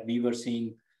nuances that we were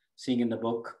seeing in the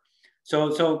book.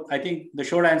 So I think the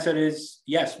short answer is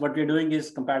yes, what we're doing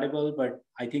is compatible, but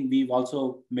I think we've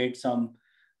also made some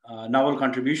novel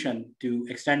contribution to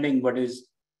extending what is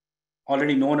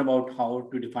already known about how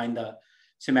to define the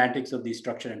semantics of these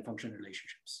structure and function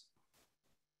relationships.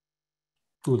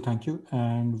 Cool, thank you.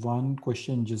 And one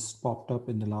question just popped up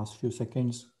in the last few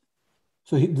seconds.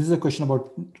 So this is a question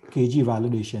about KG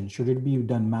validation. Should it be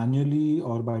done manually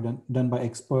or done by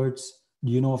experts?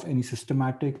 Do you know of any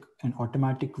systematic and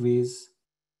automatic ways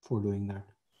for doing that?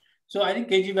 So I think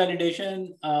KG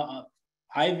validation,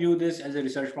 I view this as a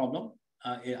research problem.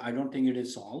 I don't think it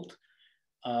is solved.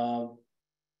 I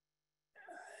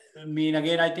mean,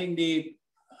 again, I think the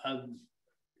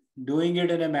doing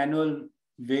it in a manual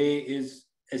way is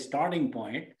a starting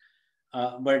point.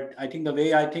 But I think the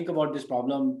way I think about this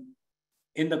problem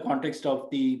in the context of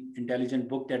the intelligent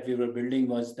book that we were building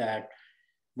was that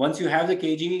once you have the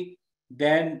KG,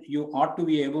 then you ought to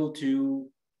be able to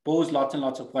pose lots and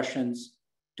lots of questions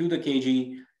to the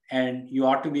KG, and you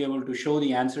ought to be able to show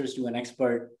the answers to an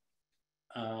expert.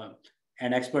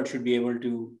 An expert should be able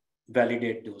to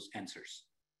validate those answers.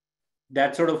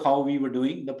 That's sort of how we were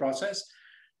doing the process.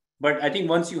 But I think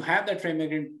once you have that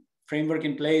framework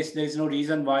in place, there's no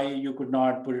reason why you could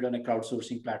not put it on a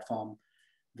crowdsourcing platform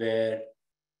where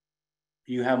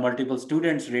you have multiple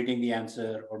students rating the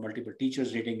answer or multiple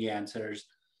teachers rating the answers,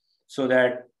 so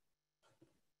that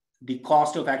the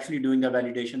cost of actually doing the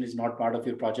validation is not part of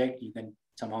your project. You can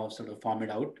somehow sort of farm it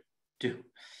out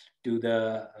to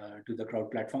the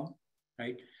crowd platform,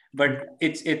 right? But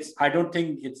I don't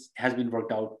think it has been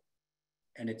worked out,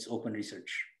 and it's open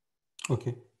research.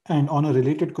 Okay. And on a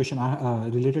related question,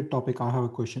 related topic, I have a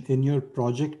question. In your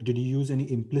project, did you use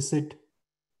any implicit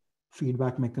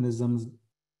feedback mechanisms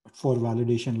for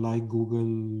validation, like Google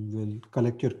will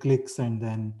collect your clicks and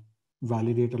then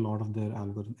validate a lot of their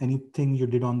algorithm? Anything you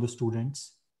did on the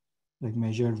students, like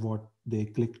measured what they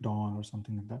clicked on or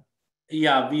something like that?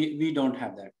 Yeah, we don't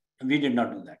have that. We did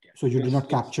not do that yet. So you did not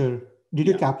capture, did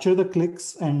you capture the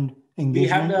clicks and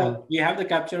engagement? We have the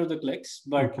capture of the clicks,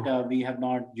 but okay, we have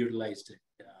not utilized it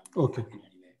okay, in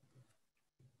any way.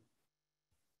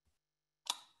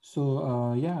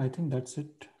 So yeah, I think that's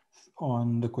it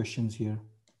on the questions here.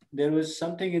 There was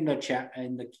something in the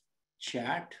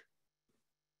chat.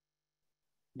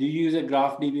 Do you use a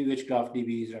GraphDB? Which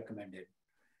GraphDB is recommended?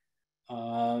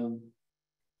 While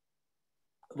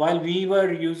we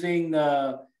were using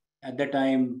at that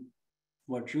time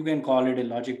what you can call it a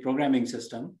logic programming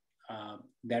system,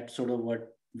 that's sort of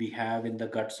what we have in the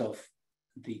guts of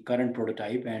the current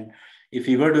prototype. And if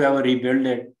we were to ever rebuild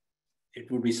it, it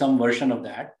would be some version of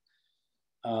that.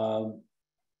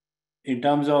 In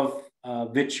terms of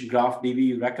which GraphDB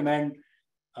you recommend,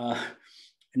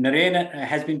 Naren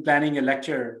has been planning a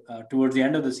lecture towards the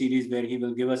end of the series where he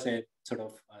will give us a sort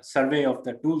of survey of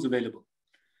the tools available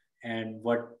and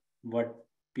what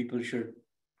people should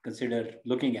consider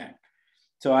looking at.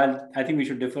 So I think we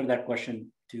should defer that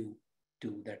question to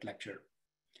that lecture.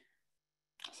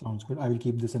 Sounds good. I will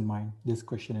keep this in mind, this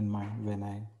question in mind when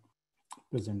I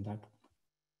present that.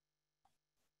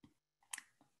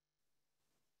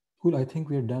 Cool. I think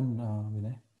we're done,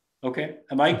 Vinay. Okay.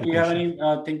 Mike, do you have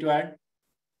anything to add?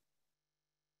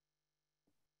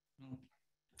 No,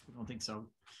 I don't think so.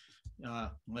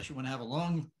 Unless you want to have a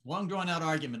long drawn out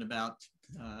argument about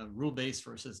rule-based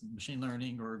versus machine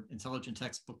learning or intelligent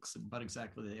textbooks and what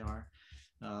exactly they are.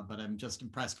 But I'm just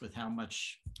impressed with how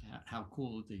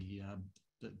cool the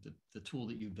tool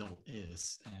that you built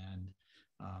is. And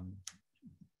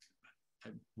I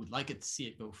would like it to see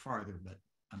it go farther, but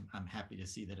I'm happy to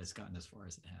see that it's gotten as far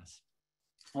as it has.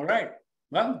 All right.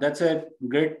 Well, that's a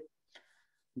great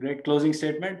closing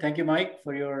statement. Thank you, Mike,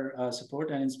 for your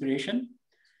support and inspiration.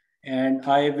 And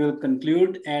I will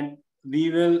conclude, and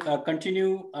we will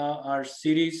continue our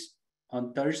series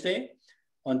on Thursday.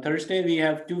 On Thursday, we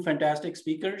have two fantastic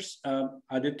speakers,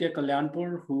 Aditya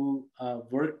Kalyanpur, who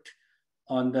worked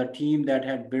on the team that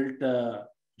had built the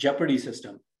Jeopardy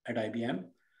system at IBM.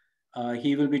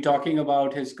 He will be talking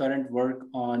about his current work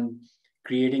on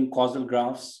creating causal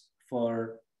graphs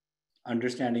for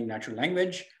understanding natural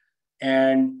language.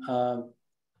 And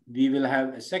we will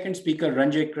have a second speaker,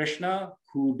 Ranjay Krishna,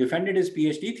 who defended his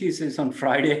PhD thesis on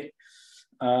Friday.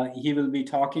 He will be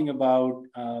talking about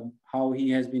how he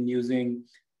has been using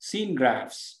scene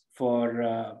graphs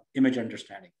for image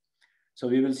understanding. So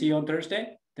we will see you on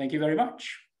Thursday. Thank you very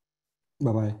much.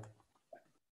 Bye-bye.